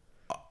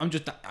 I'm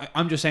just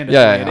saying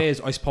that's the way it is.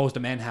 I suppose the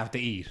men have to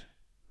eat.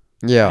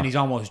 yeah. And he's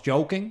almost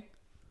joking.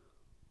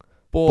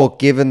 But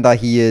given that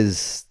he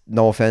is,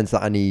 no offense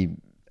to any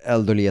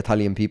elderly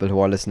Italian people who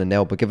are listening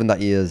now, but given that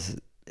he is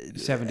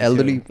 72.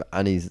 elderly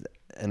and he's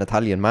an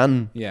Italian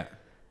man, Yeah.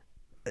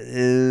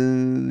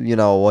 You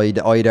know,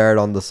 I'd err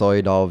on the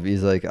side of,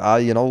 he's like,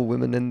 you know,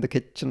 women in the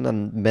kitchen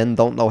and men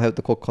don't know how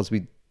to cook because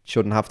we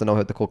shouldn't have to know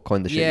how to cook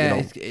kind of shit, Yeah,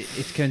 you know.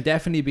 it can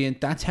definitely be,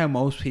 that's how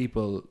most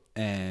people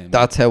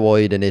That's how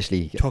I'd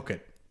initially took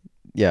it.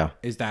 Yeah.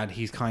 Is that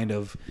he's kind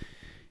of,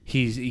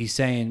 he's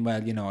saying,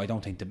 well, you know, I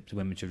don't think the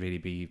women should really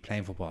be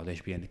playing football. They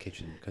should be in the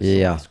kitchen because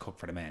someone has to cook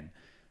for the men.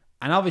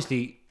 And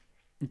obviously,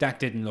 that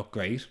didn't look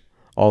great.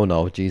 Oh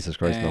no, Jesus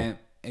Christ, no.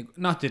 It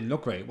not didn't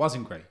look great. It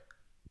wasn't great.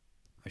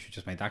 I should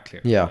just make that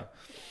clear. Yeah.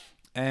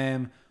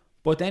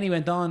 But then he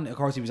went on. Of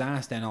course, he was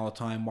asked then all the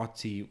time, what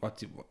does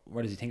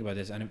he think about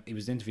this? And he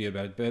was interviewed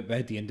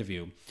about the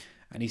interview,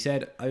 and he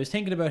said, "I was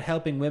thinking about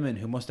helping women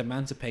who must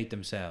emancipate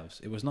themselves.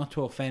 It was not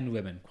to offend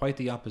women. Quite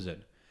the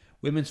opposite.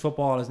 Women's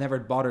football has never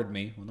bothered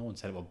me. Well, no one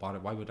said it would bother.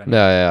 Why would anyone?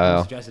 No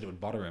one suggested it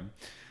would bother him.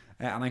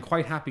 And I'm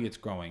quite happy it's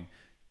growing.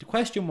 The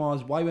question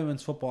was why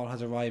women's football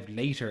has arrived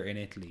later in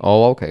Italy.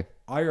 Oh, okay.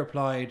 I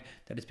replied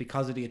that it's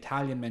because of the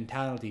Italian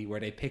mentality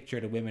where they picture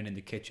the women in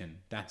the kitchen.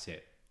 That's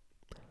it.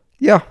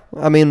 Yeah,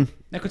 I mean,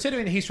 Now,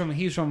 considering that he's from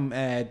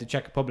the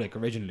Czech Republic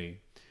originally,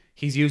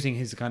 he's using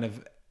his kind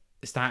of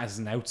status as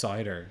an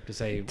outsider to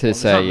say,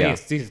 it's not me,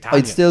 it's these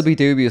Italians. I'd still be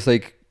dubious,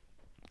 like,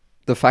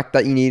 the fact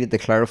that you needed to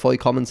clarify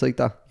comments like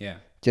that. Yeah.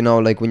 Do you know,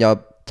 like, when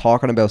you're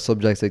talking about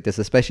subjects like this,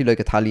 especially like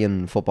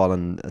Italian football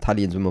and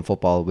Italians women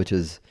football, which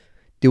is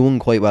doing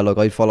quite well. Like,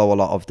 I follow a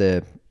lot of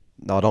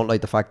I don't like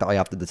the fact that I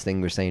have to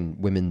distinguish saying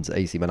women's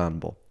AC Milan,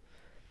 but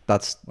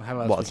that's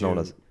what it's known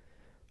as.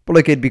 But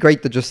like, it'd be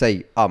great to just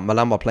say,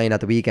 Milan were playing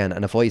at the weekend,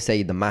 and if I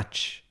say the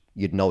match,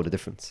 you'd know the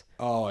difference.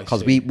 Oh, I see.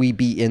 Because we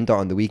beat Inter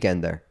on the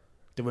weekend there.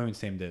 The women's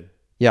team did.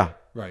 Yeah.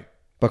 Right.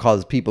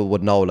 Because people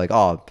would know, like,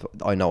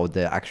 I know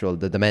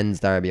the men's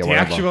derby or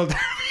whatever. The actual derby.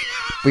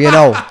 But you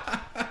know.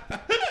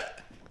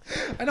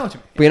 I know what you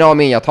mean. But you know what I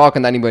mean? You're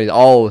talking to anybody,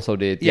 so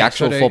the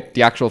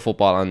actual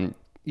football, and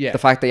yeah, the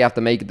fact that you have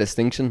to make a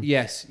distinction.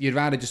 Yes, you'd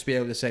rather just be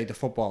able to say the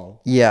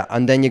football. Yeah,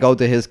 and then you go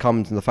to his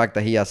comments and the fact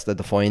that he has to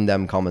define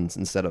them comments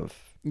instead of...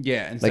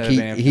 Yeah, like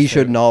he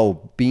should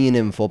know, being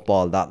in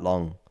football that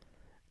long,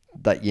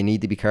 that you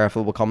need to be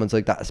careful with comments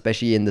like that,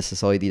 especially in the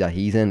society that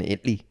he's in,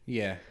 Italy.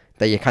 Yeah.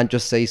 That you can't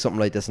just say something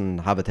like this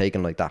and have it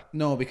taken like that.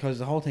 No, because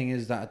the whole thing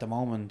is that at the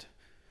moment,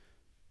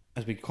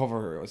 as we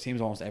cover, it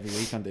seems almost every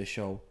week on this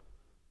show,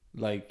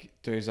 like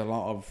there's a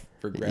lot of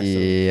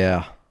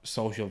regressive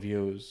social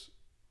views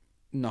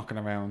knocking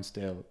around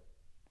still.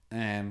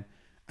 And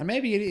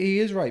maybe he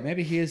is right.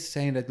 Maybe he is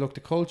saying that, look, the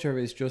culture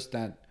is just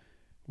that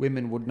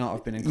women would not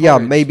have been encouraged. Yeah,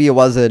 maybe it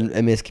was a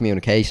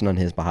miscommunication on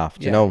his behalf,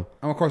 do you know?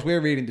 And of course,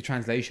 we're reading the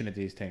translation of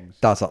these things.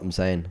 That's what I'm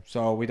saying.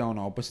 So we don't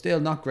know, but still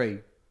not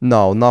great.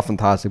 No, not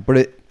fantastic. But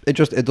it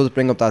does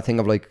bring up that thing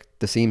of like,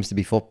 there seems to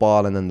be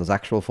football and then there's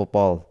actual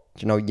football.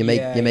 Do you know, you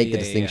make the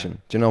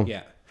distinction. Do you know?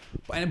 Yeah.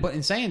 But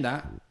in saying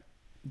that,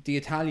 the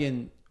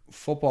Italian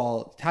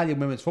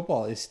women's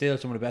football is still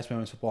some of the best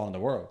women's football in the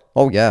world.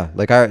 Oh yeah,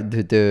 like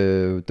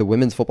the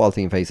women's football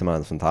team facing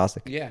man is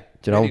fantastic. Yeah,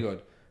 do you really know?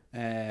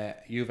 Good.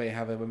 Juve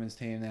have a women's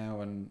team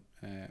now, and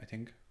I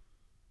think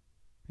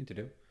they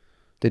do.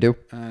 They do.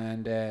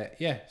 And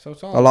so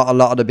it's all a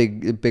lot of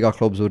the bigger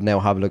clubs would now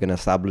have like an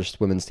established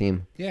women's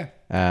team. Yeah.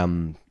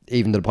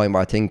 Even to the point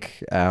where I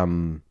think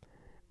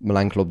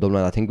Milan Club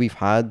Dublin, I think we've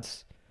had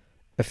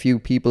a few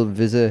people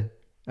visit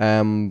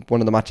one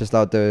of the matches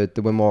that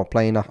the women were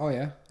playing at. Oh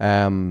yeah.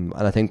 And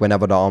I think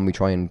whenever they're on, we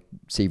try and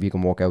see if we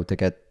can work out to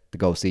get to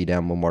go see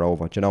them when we're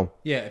over. Do you know?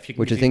 Yeah, if you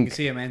can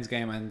see a men's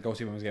game and go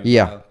see a women's game.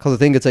 Yeah, because I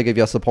think it's like if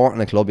you're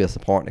supporting a club, you're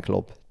supporting a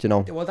club. Do you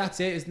know? Well, that's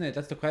it, isn't it?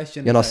 That's the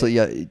question. You know, so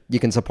you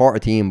can support a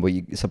team, but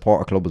you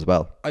support a club as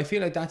well. I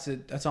feel like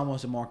that's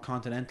almost a more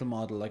continental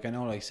model. Like I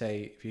know, like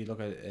say if you look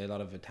at a lot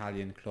of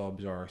Italian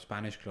clubs or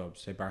Spanish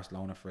clubs, say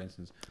Barcelona, for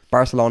instance.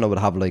 Barcelona would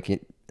have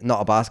like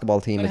not a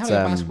basketball team. It's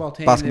a basketball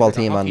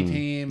team, a hockey and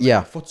team,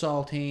 yeah, a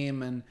futsal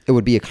team, and it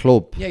would be a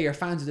club. Yeah, you're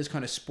fans of this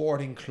kind of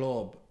sporting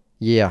club.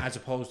 Yeah, as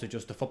opposed to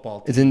just the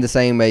football team. It's in the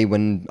same way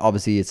when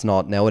obviously it's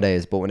not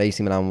nowadays, but when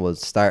AC Milan was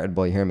started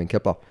by Herman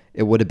Kipper,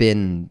 it would have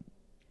been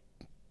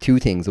two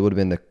things. It would have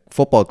been the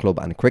football club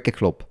and the cricket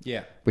club.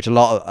 Yeah, which a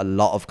lot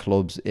of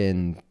clubs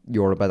in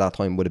Europe at that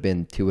time would have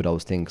been two of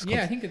those things.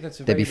 Yeah, I think that's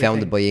a they'd be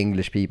founded by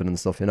English people and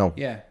stuff, you know.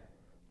 Yeah,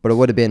 but it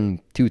would have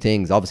been two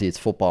things. Obviously, it's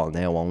football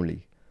now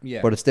only.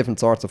 Yeah, but it's different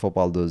sorts of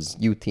football. There's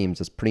youth teams,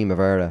 there's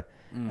Primavera.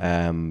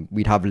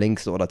 We'd have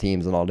links to other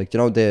teams and all. Like, you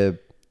know, the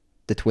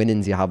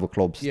twinnings you have with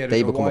clubs,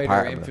 they become a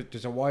part of it.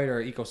 There's a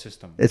wider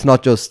ecosystem. It's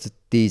not just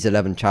these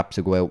 11 chaps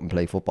who go out and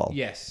play football.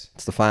 Yes,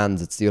 it's the fans,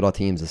 it's the other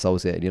teams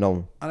associated, you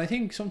know. And I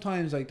think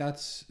sometimes like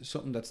that's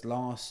something that's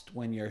lost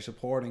when you're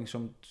supporting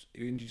some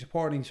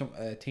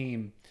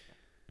team,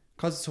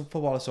 because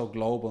football is so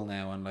global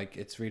now, and like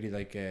it's really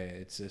like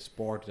it's a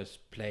sport that's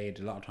played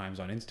a lot of times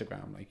on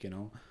Instagram, like, you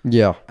know.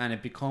 Yeah. And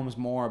it becomes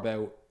more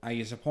about, are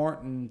you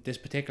supporting this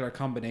particular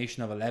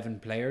combination of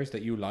 11 players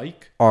that you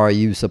like, or are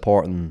you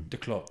supporting the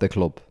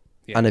club?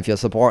 Yeah. And if you're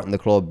supporting the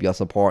club, you're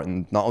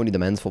supporting not only the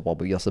men's football,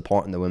 but you're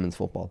supporting the women's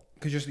football.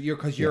 Because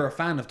you're a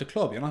fan of the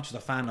club. You're not just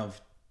a fan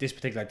of this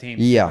particular team.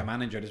 Yeah. The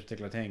manager, this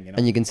particular thing, you know.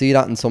 And you can see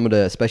that in some of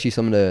the, especially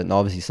some of the, and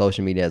obviously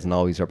social media isn't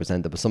always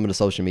represented, but some of the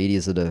social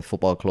medias of the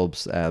football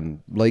clubs,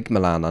 like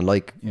Milan and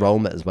like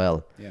Roma as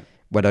well. Yeah.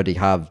 Whether they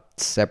have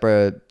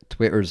separate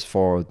Twitters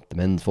for the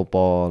men's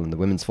football and the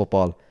women's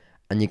football,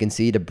 and you can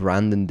see the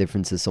branding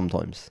differences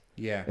sometimes.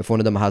 Yeah. If one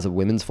of them has a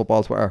women's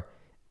football Twitter,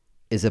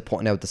 is it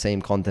putting out the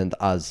same content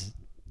as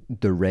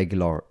the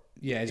regular?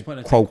 Yeah, it's putting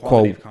out the same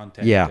quality of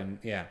content. Yeah. And,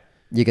 yeah.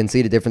 You can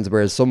see the difference,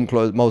 whereas some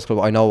clubs, most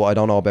clubs, I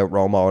don't know about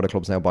Roma or other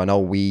clubs now, but I know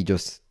we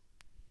just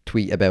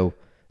tweet about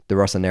the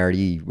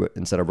Rossoneri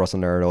instead of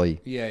Rossoneri.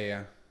 Yeah,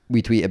 yeah.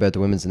 We tweet about the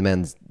women's and the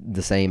men's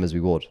the same as we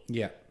would.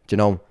 Yeah. Do you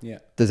know? Yeah.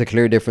 There's a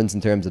clear difference in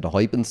terms of the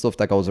hype and stuff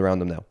that goes around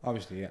them now.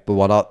 Obviously, yeah. But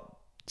we're not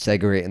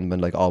segregating them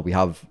like, oh, we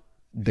have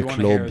the clubs.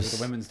 clubs. Hear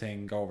the women's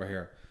thing, go over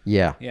here.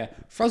 Yeah. Yeah.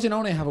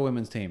 Frosinone have a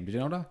women's team. Did you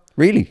know that?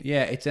 Really?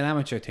 Yeah, it's an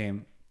amateur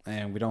team,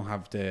 and we don't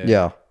have the.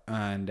 Yeah.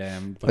 And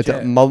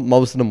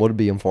most of them would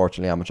be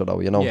unfortunately amateur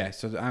though, you know. Yeah,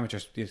 so the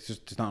amateurs, it's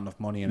just there's not enough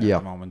money in it at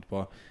the moment.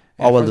 But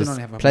there's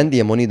plenty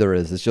of money. There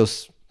is. It's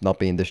just not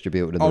being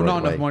distributed.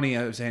 Not enough money.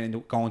 I was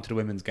saying going to the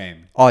women's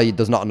game.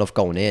 There's not enough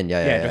going in.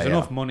 There's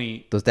enough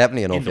money. There's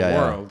definitely enough in the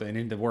world and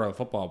in the world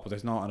football, but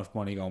there's not enough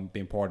money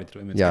being poured into the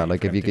women's game. Yeah,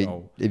 like if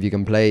you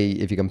can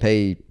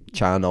pay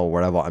Chano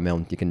whatever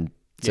amount, you can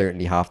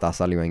certainly half that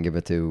salary and give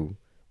it to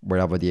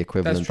wherever the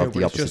equivalent of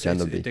the opposite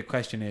gender be. The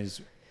question is,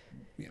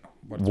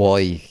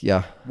 why?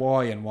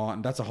 Why and what?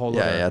 And that's a whole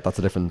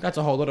that's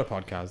a whole other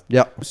podcast.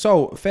 Yeah.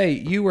 So Faye,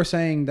 you were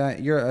saying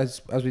that you're,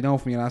 as we know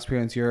from your last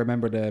appearance, you're a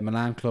member of the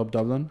Milan Club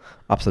Dublin.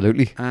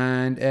 Absolutely.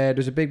 And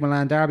there's a big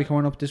Milan derby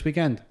coming up this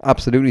weekend.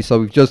 Absolutely.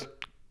 So we've just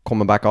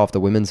coming back off the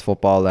women's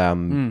football,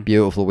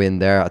 beautiful win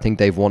there. I think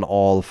they've won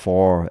all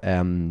 4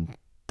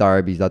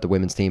 derbies that the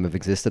women's team have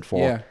existed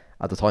for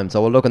at the time.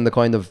 So we're looking to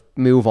kind of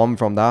move on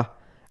from that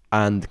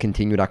and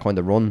continue that kind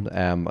of run.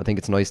 I think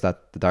it's nice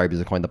that the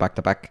derbies are kind of back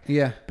to back.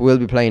 Yeah. But we'll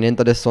be playing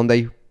Inter this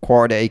Sunday,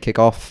 7:45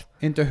 kick-off.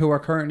 Inter, who are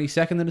currently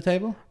second in the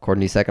table?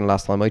 Currently second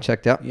last time I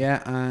checked, yeah.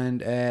 Yeah,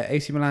 and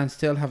AC Milan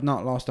still have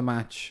not lost a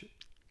match.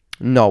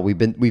 No, we've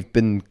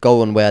been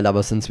going well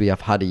ever since we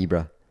have had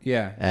Ibra.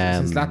 Yeah,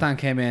 since Zlatan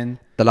came in.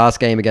 The last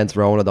game against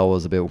Verona though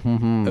was a bit.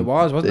 It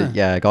was, wasn't it?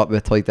 Yeah, it got a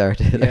bit tight there.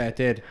 Yeah, it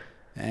did.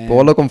 But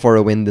we're looking for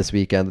a win this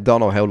weekend.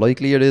 Don't know how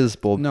likely it is,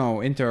 but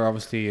no, Inter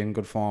obviously in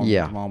good form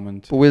at the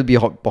moment. But we'll be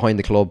behind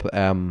the club.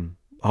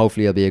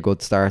 Hopefully it'll be a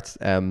good start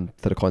to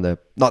the kind of,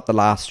 not the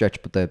last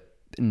stretch, but the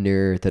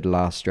near to the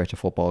last stretch of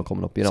football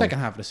coming up. Second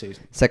half of the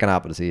season. Second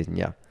half of the season,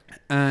 yeah.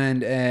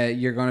 And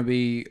you're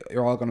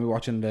all going to be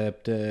watching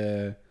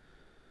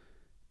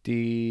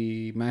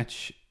the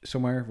match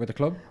somewhere with the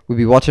club. We'll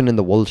be watching in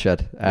the Woolshed,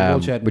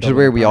 which is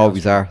where we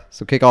always are.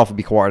 So kick-off will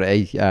be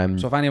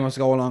 7:45. So if anyone wants to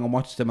go along and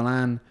watch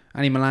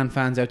any Milan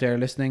fans out there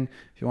listening,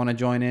 if you want to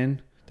join in,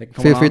 they can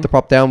come feel along. free to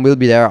pop down. We'll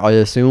be there. I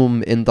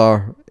assume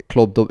Inter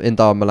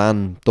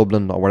Milan,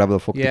 Dublin, or whatever the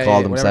fuck they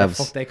call themselves. Whatever the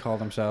fuck they call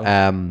themselves.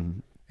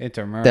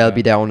 Inter America. They'll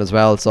be down as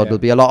well. So there'll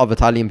be a lot of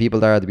Italian people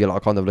there. There'll be a lot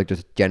of kind of like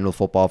just general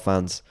football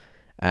fans.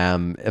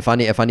 If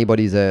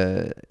anybody's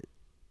a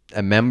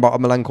member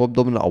of Milan Club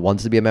Dublin or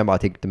wants to be a member, I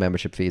think the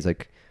membership fee is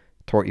like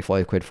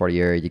 £35 for a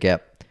year. You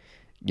get,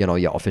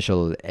 your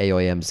official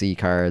AIMC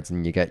cards,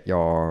 and you get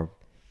your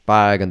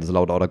bag, and there's a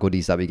load of other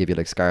goodies that we give you,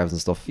 like scarves and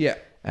stuff. Yeah.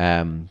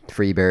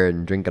 Free beer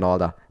and drink and all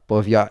that.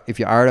 But if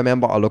you are a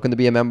member or looking to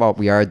be a member,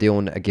 we are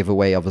doing a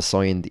giveaway of a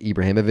signed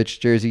Ibrahimovic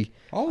jersey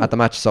at the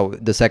match. So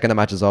the second the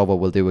match is over,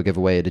 we'll do a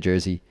giveaway of the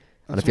jersey.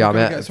 And if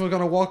so we're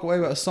going to walk away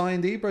with a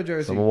signed Ibra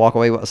jersey. So we'll walk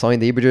away with a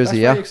signed Ibra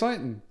jersey. That's very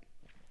exciting.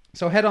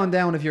 So head on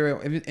down if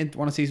you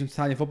want to see some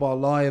Italian football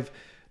live.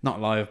 Not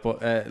live,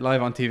 but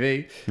live on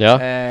TV.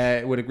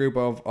 Yeah. With a group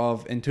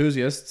of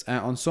enthusiasts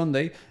on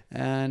Sunday.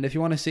 And if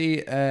you want to see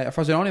a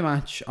Frosinone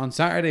match on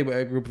Saturday with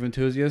a group of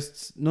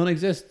enthusiasts, none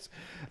exists.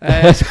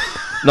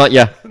 Not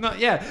yet. Not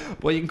yet.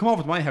 Well, you can come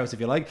over to my house if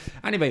you like.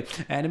 Anyway,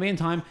 in the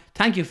meantime,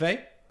 thank you,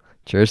 Faye.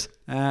 Cheers.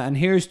 And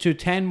here's to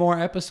 10 more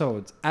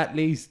episodes, at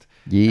least.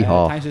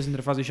 Yeehaw. Thanks for listening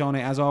to the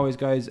Frosinone. As always,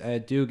 guys,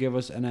 do give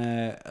us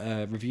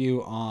a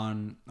review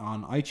on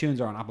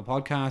iTunes or on Apple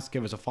Podcasts.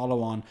 Give us a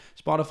follow on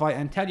Spotify,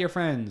 and tell your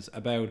friends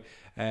about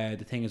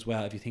the thing as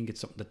well if you think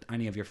it's something that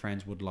any of your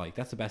friends would like.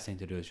 That's the best thing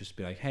to do, is just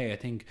be like, hey, I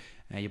think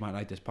you might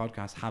like this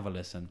podcast. Have a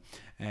listen.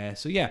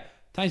 So yeah,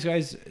 thanks,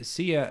 guys.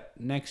 See you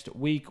next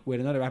week with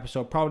another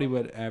episode, probably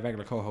with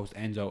regular co-host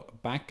Enzo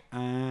back.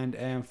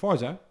 And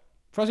Forza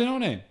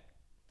Frosinone.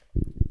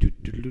 Do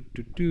do do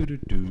do do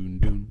do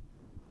do.